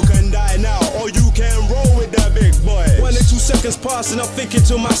choice, you can die now, or you can roll with the big boys. 1 or 2 seconds pass and I'm thinking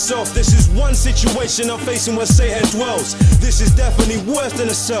to myself, this is one situation I'm facing where Satan dwells. This is definitely worse than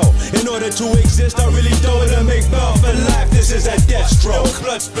a cell. In order to exist, I really don't want to make bail for life. This is a death stroke.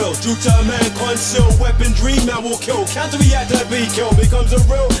 Blood spill, due to a man concealed weaponry, man will kill. Can't react to be killed, becomes a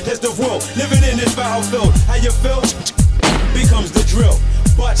real test of will. Living in this battlefield, how you feel becomes the drill.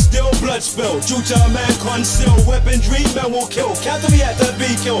 But still blood spill, due to a man concealed weaponry, man will kill. Can't react to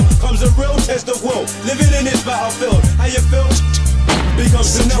be killed, comes a real test of will. Living in this battlefield, how you feel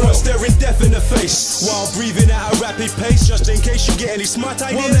becomes the drill. Staring death in the face while breathing at a rapid pace, just in case you get any smart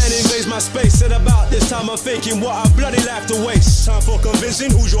ideas. One man invades my space, and about this time I'm thinking what a bloody life to waste. Time for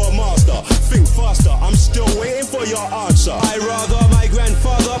convincing, who's your master? Think faster, I'm still waiting for your answer. I rather my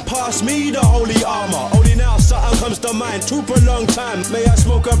grandfather pass me the holy armor. Only now something comes to mind, too prolonged time. May I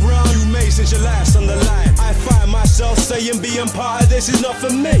smoke a brown? You may since your last on the line. I find myself saying being part of this is not for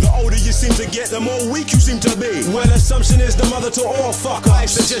me. The older you seem to get, the more weak you seem to be. Well, assumption is the mother to all fuck. I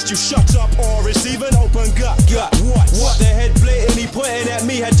suggest you shut up or receive an open gut. What? The head blatantly pointing at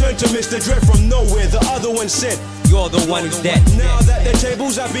me had turned to Mr. Dread from nowhere. The other one said, you're the one who's dead. Now that the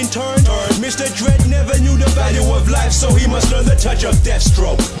tables have been turned, Mr. Dread never knew the value of life, so he must learn the touch of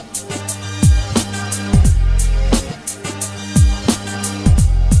Deathstroke.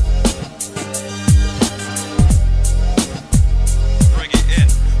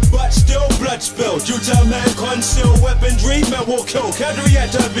 Blood spill, due to a man concealed weaponry, man will kill. Can't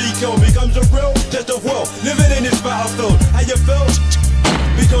react to be killed, becomes a real test of will. Living in this battlefield, how you feel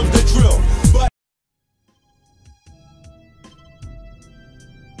becomes the drill. But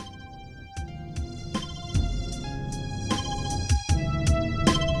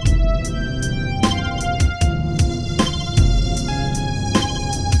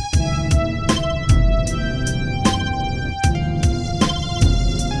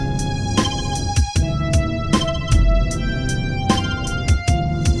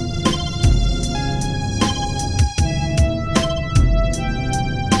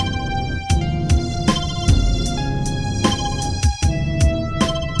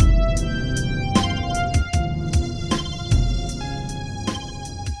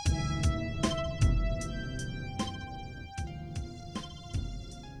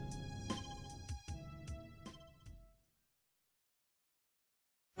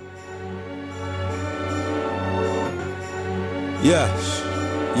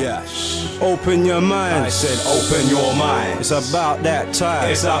Yes, open your mind. I said open your mind. It's about that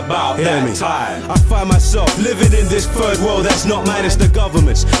time. It's about that time. I find myself living in this third world that's not mine, it's the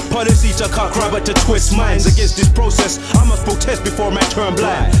government's. Policy to cut crime but to twist minds. Against this process, I must protest before I turn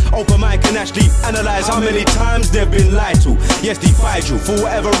blind. Open mind can actually analyze how many times they've been lied to. Yes, defied you. For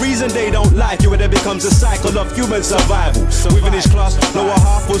whatever reason they don't like you, and it becomes a cycle of human survival. Within this class, lower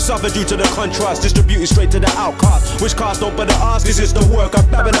half will suffer due to the contrast, distributed straight to the outcast, which cast open the ask, this is the work of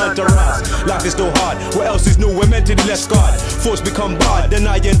Babylon to rise. Life is still hard, what else is new? We're mentally less scarred. Thoughts become barred,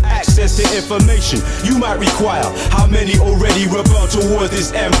 denying access to information you might require. How many already rebel towards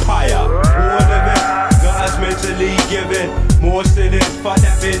this empire? Gotta us mentally giving. More sinning, fuck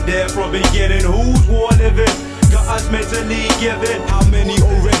that been there from beginning. Who's war living? Got us mentally giving. How many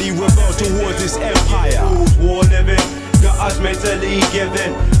already rebel towards this empire? Who's war living? Got us mentally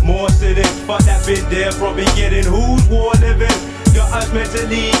giving. More sinning, fuck that been there from beginning. Who's war living? Got us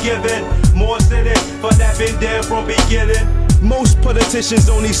mentally giving. More sinning, fuck that been there from beginning. Most politicians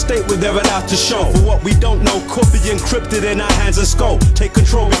only state what they're allowed to show. For what we don't know could be encrypted in our hands and skull. Take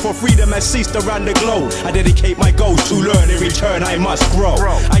control before freedom has ceased around the globe. I dedicate my goals to learn, in return I must grow.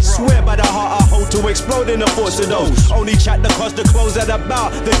 I swear by the heart I hold to explode in the thoughts of those. Only chat the cost the clothes that about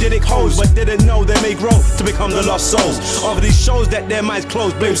the did it hoes, but didn't know they may grow to become the lost souls of these shows that their minds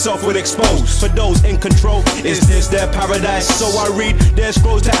closed, blame self will expose. For those in control, is this their paradise? So I read their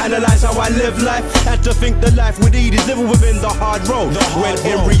scrolls to analyze how I live life, and to think the life with ease is living within the hard road, when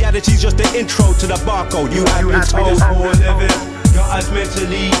in reality it's just the intro to the barcode you have been told. More living, got us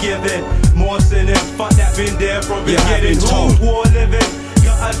mentally giving. More sinning, fuck that been there from beginning. Who's war living?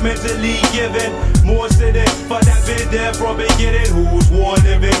 Got us mentally giving. More sinning, fuck that been there from beginning. Who's war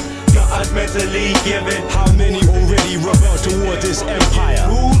living? Got us mentally giving. How many already rebel towards this empire?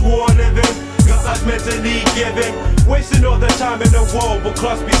 Who's war living? Got us mentally giving. Wasting all the time in the world, but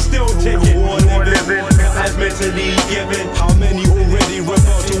clocks be still ticking. War living, got us mentally giving. How many already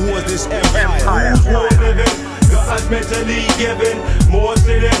rebel towards this empire? Who's war living? Got us mentally giving. More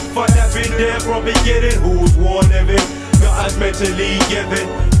sinning, fuck that been there from beginning. Who's war living? Got us mentally giving.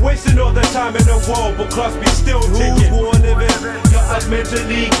 Wasting all the time in the world, but clocks be still ticking. Who's war living? Got us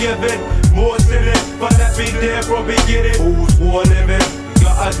mentally giving. More sinning, fuck that been there from beginning. Who's war living?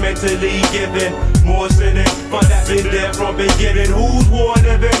 Got us mentally giving. More sinning, but that been there from beginning. Who's war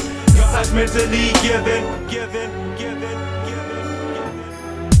living? Got us mentally giving.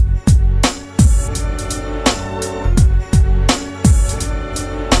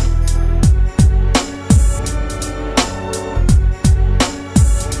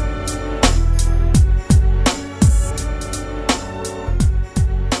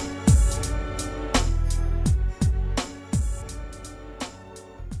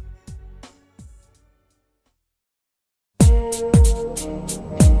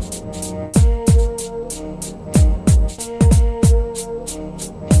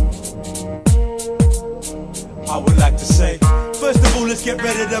 Let's get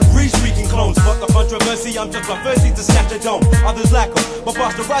rid of the Breezespeaking clones. Fuck the controversy, I'm just thirsty to scatter dome. Others lack them, but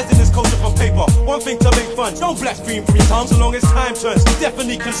bastardizing this culture for paper. One thing to make fun, don't blaspheme from your tongue so long as time turns.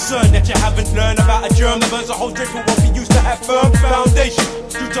 Definitely concerned that you haven't learned about a germ that burns a whole drink for what we used to have firm foundation.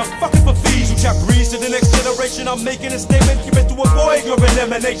 You just fucking for fees, you chat breeze to the next generation. I'm making a statement, keep it to avoid your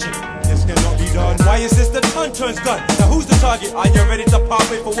elimination. This cannot be done. Why is this the turn turns gun? Now who's the target? Are you ready to pop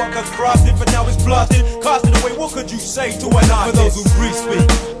it for what got crafted? But now it's blasted, casted away. What could you say to an artist? For those who Breezespeak,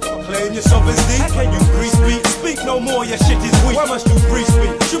 claim yourself as deep. How can you Breezespeak? Speak no more, your shit is weak. Why must you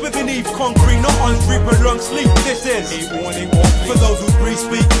Breezespeak? Should be beneath concrete, not on street prolonged sleep. This is a warning for those who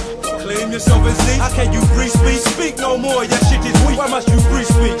Breezespeak. Claim yourself as deep. How can you Breezespeak? Speak no more, your shit is weak. Why must you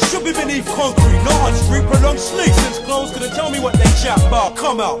Breezespeak? Should be beneath concrete, not on street prolonged sleep. Since clones couldn't tell me what they chat about.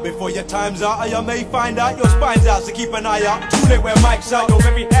 Come out before your time's out, or you may find out your spine's out. So keep an eye out. Too late where mic's out, your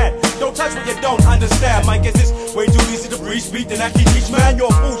very head. Don't touch what you don't understand. Mine guess it's way too easy to Breezespeak. Then actually teach man your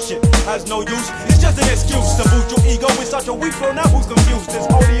bullshit has no use. It's just an excuse to boost your ego with such a weak flow. Now who's confused? There's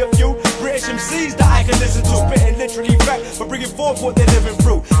only a few British MCs that I can listen to, spitting literally fact, but bringing forth what they're living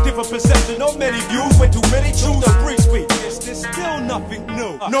through. Different perception, not many views. When too many choose to Breezespeak, there's still nothing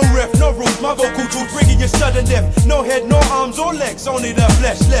new. No ref, no rules. My vocal tools bringing you sudden death. No head, no arms or legs, only the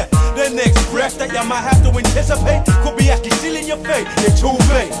flesh left. The next breath that you might have to anticipate could be actually sealing your fate. You're too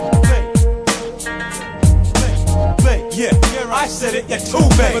late. Yeah, I said it, you're too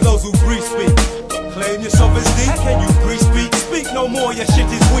bad. For those who Breezespeak, claim yourself as deep. How can you Breezespeak? Speak no more, your shit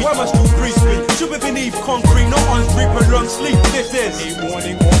is weak. Why must you Breezespeak? Should be beneath concrete, not on street prolonged sleep. This is a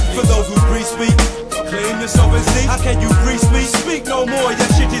warning for those who Breezespeak. Claim yourself as deep. How can you Breezespeak? Speak no more, your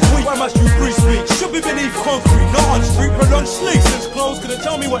shit is weak. Why must you Breezespeak? Should be beneath concrete, not on street prolonged sleep. Since clones couldn't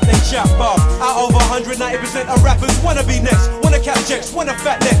tell me what they chat about. Out of 190% of rappers wanna be next, wanna cap checks, wanna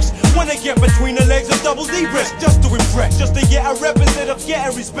fat necks, wanna get between the legs of double D breasts, just to impress, just to get a rep instead of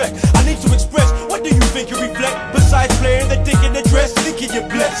getting respect. I need to express, what do you think you reflect? Besides playing the dick in the dress, thinking you're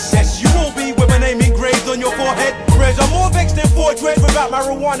blessed. Yes, you will be with my name engraved on your forehead. Whereas I'm more vexed than 4 dreads without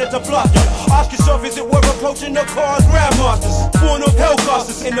marijuana to blast you. Ask yourself, is it worth approaching the car's grandmasters? Born of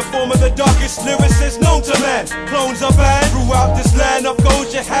hellcasters in the form of the darkest lyricists known to man. Clones are banned throughout this land of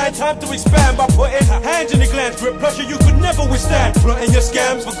gold. You had time to expand by putting hands in the glands. Grip pressure you could never withstand. Plotting your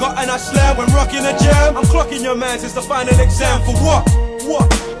scams, forgotten I slam when rocking a jam. I'm clocking your mans, it's the final exam for what?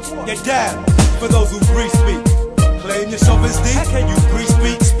 You're damn. For those who breeze speak, claim yourself as deep. How can you breeze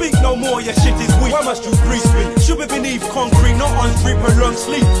speak? Speak no more, your shit is weak. Why must you breeze speak? Should be beneath concrete, not on street prolonged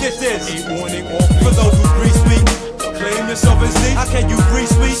sleep. This is warning for those who breeze speak. Claim yourself as deep. How can you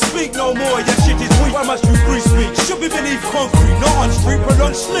breeze speak? Speak no more, your shit is weak. Why must you breeze speak? Should be beneath concrete, not on street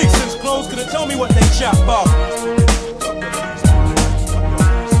prolonged sleep. Since clothes couldn't tell me what they chat about.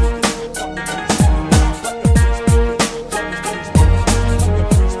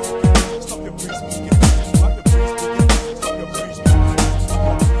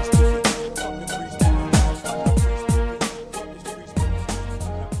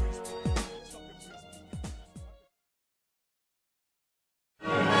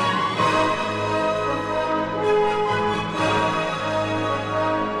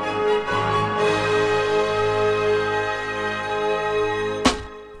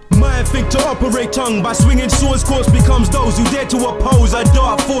 To operate tongue by swinging swords, course becomes those who dare to oppose a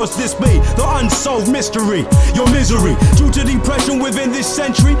dark force. This be the unsolved mystery, your misery. Due to depression within this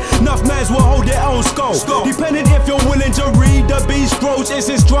century, enough mans will hold their own skull. Depending if you're willing to read the beast scrolls, its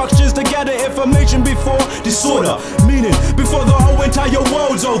instructions to gather information before disorder. Meaning, before the whole entire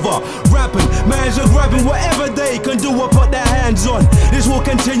world's over. Rapping, mans are grabbing whatever they can do or put their hands on. This will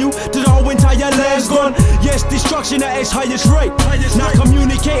continue till the whole entire land's gone. Yes, destruction at its highest rate. Now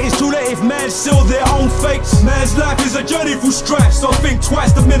communicate is too late if man's seal their own fates. Man's life is a journey through strife, so think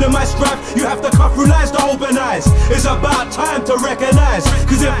twice to minimize strife. You have to cut through lies to open eyes. It's about time to recognize,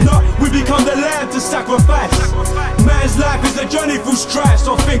 cause if not, we become the lamb to sacrifice. Man's life is a journey through strife,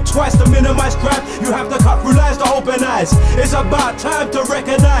 so think twice to minimize strife. You have to cut through lies to open eyes. It's about time to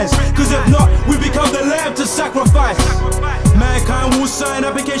recognize, cause if not, we become the lamb to sacrifice. Mankind will sign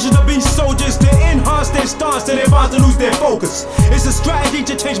applications to be soldiers to enhance their stance and they're about to lose their focus. It's a strategy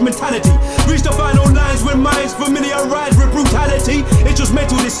to change mentality. Reach the final lines when minds familiarize with brutality. It's just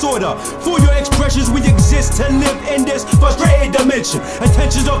mental disorder. For your expressions, we exist to live in this frustrated dimension.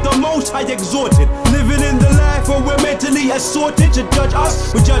 Attentions of the most high exalted. Living in the life where we're mentally assorted. To judge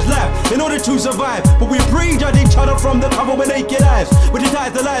us, we judge life in order to survive. But we prejudge each other from the cover with naked eyes. We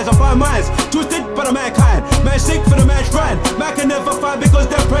disguise the lies of our minds, twisted by the mankind. Man seek for the man's shrine. Man can never find because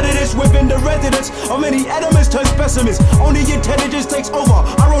they're predators within the residence of many elements turn specimens. Only intelligence takes over,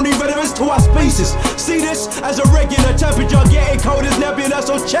 our only relevance to our species. See this as a regular temperature, getting cold is nebulous,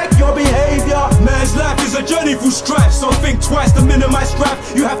 so check your behavior. Man's life is a journey through strife, so think twice to minimize strife.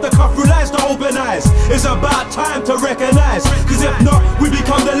 You have to cut through lies to open eyes. It's about time to recognize, cause if not, we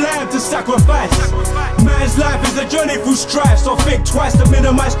become the lamb to sacrifice. Man's life is a journey through strife, so think twice to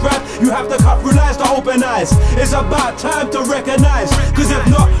minimize strife. You have to cut through lies to open eyes. It's about time to recognize, cause if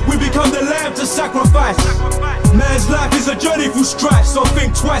not, we become the lamb to sacrifice. Man's life is a journey through strife, so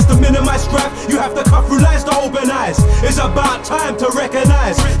think twice to minimize strife. You have to cut through lies to open eyes. It's about time to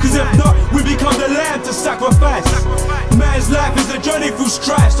recognize, cause if not, we become the lamb to sacrifice. Man's life is a journey through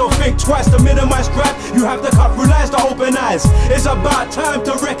strife, so think twice to minimize strife. You have to cut through lies to open eyes. It's about time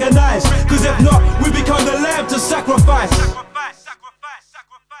to recognize, cause if not, we become the lamb to sacrifice.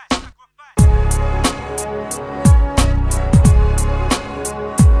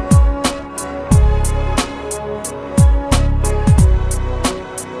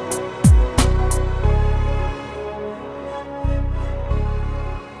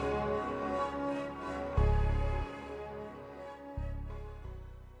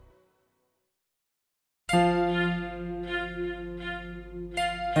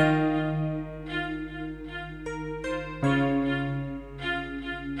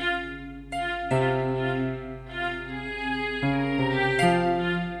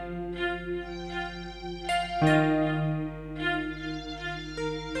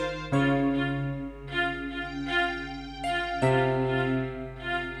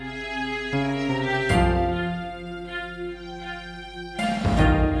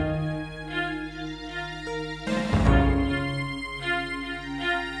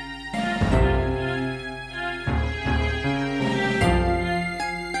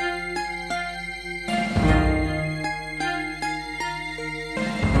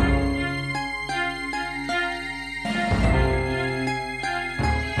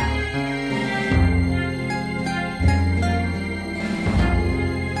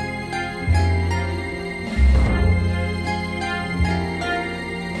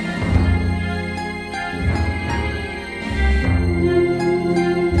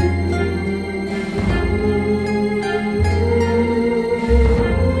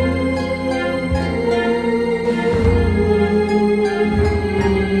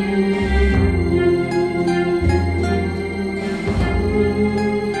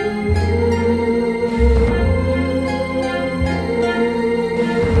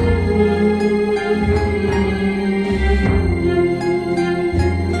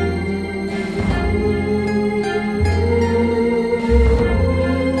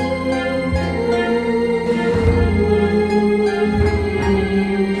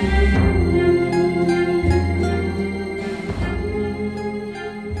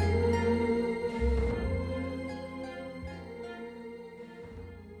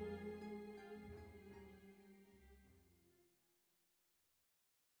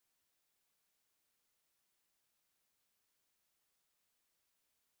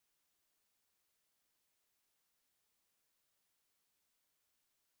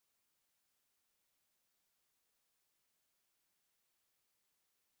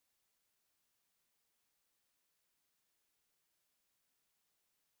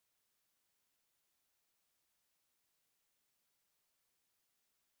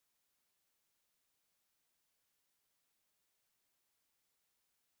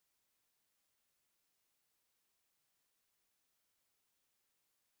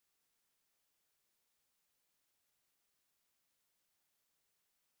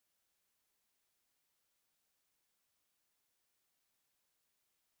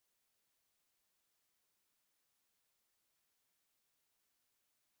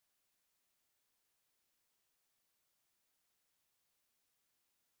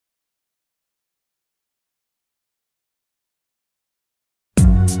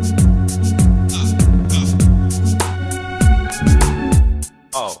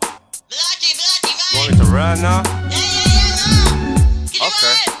 Oh. You want me to run now?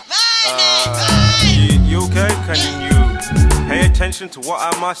 Okay. You okay? Can you pay attention to what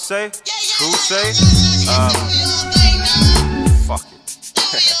I must say? Who say? Fuck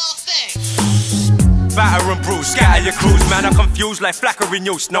it. Batter and bruise, scatter your crews. Man, I'm confused like flackering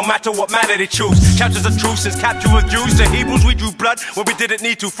news. No matter what manner they choose. Chapters of truth since capture of Jews. The Hebrews, we drew blood when we didn't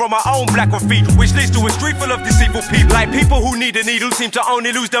need to. From our own black cathedral, which leads to a street full of deceitful people. Like people who need a needle seem to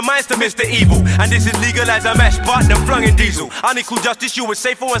only lose their minds to miss the evil. And this is legal as a mesh, but them flung in diesel. Unequal justice, you were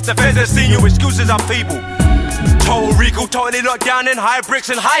safer once the feds have seen you. Excuses are feeble. Total recall, totally locked down in high bricks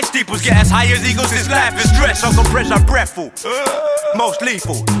and high steeples. Get as high as eagles, this life is stress. Uncompressed, I'm breathful. Most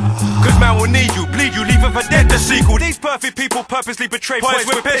lethal. Cause man will need you, bleed you, leaving for death the sequel. These perfect people purposely betray points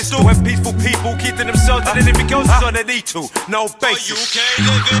with pistol. When peaceful people keep to themselves and anything else is on the need to. No basis.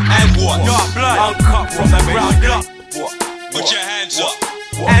 And what? Dark blood, uncut from the ground up. Put your hands up.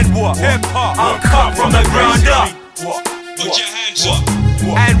 And what? Hip hop, uncut from the ground up. Put your hands up.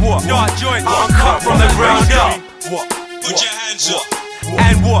 And what? Dark joint, uncut from the ground up. Put your hands up.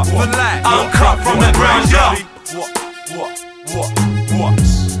 And what? For life, uncut from the ground up. What?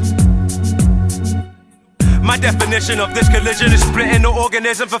 My definition of this collision is splitting the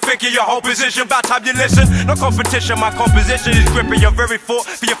organism for thinking your whole position. About time you listen, no competition. My composition is gripping your very thought.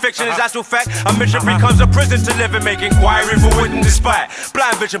 For your fiction is actual fact. A mission becomes a prison to live and make inquiry for wisdom despite.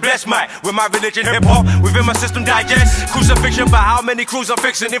 Blind vision, bless my with my religion, hip hop within my system digest. Crucifixion, but how many crews I'm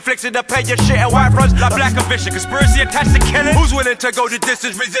fixing? Inflicted to pay your shit and white fronts like black conviction. Conspiracy attached to killing. Who's willing to go the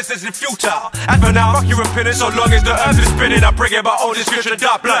distance? Resistance is futile. As for now, fuck your opinion. So long as the earth is spinning, I bring it my own description of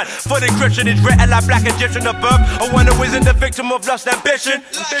dark blood. For the encryption is written like black Egyptian. I wonder who isn't the victim of lust ambition.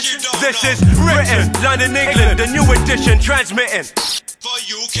 This is written, London, England, the new edition transmitting. For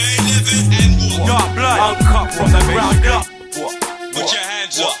UK living and what? Dark blood, uncut from the ground up. Put your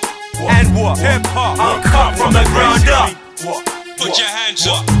hands up. And what? Hip hop, uncut from the ground up. Put your hands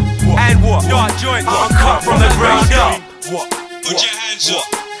up. And what? Dark joint, uncut from the ground up. Put your hands up.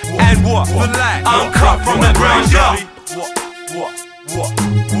 And what? For life, uncut from the ground up.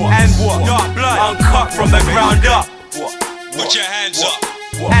 And what? Dark blood, uncut from the ground up. Put your hands up.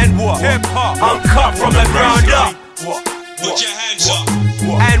 And what? Hip hop, uncut from the ground up. Put your hands up.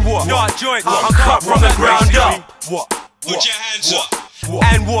 And what? Dark joint, uncut from the ground up. Put your hands up.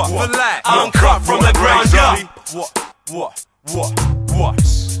 And what? For life, uncut from the ground up. What?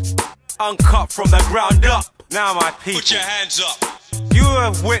 Uncut from the ground up. Now my people, put your hands up. You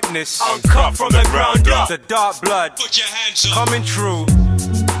have witnessed, uncut from the ground up, the dark blood, put your hands up, coming true,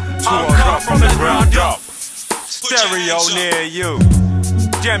 uncut from the ground up. Stereo near you,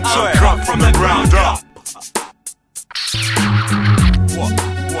 Gem Toy, uncut from the ground up.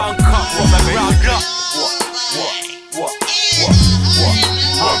 Uncut from the ground up.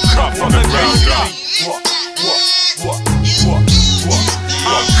 Uncut from the ground up.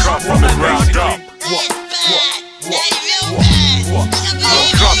 Uncut from the ground up.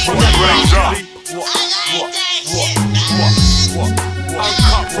 Uncut from the ground up.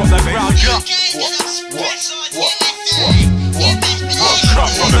 Uncut from the ground up. Uncut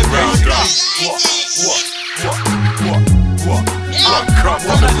from the ground up. Uncut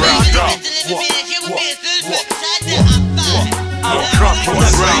from the ground up. Uncut from the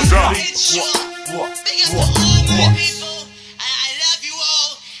ground up.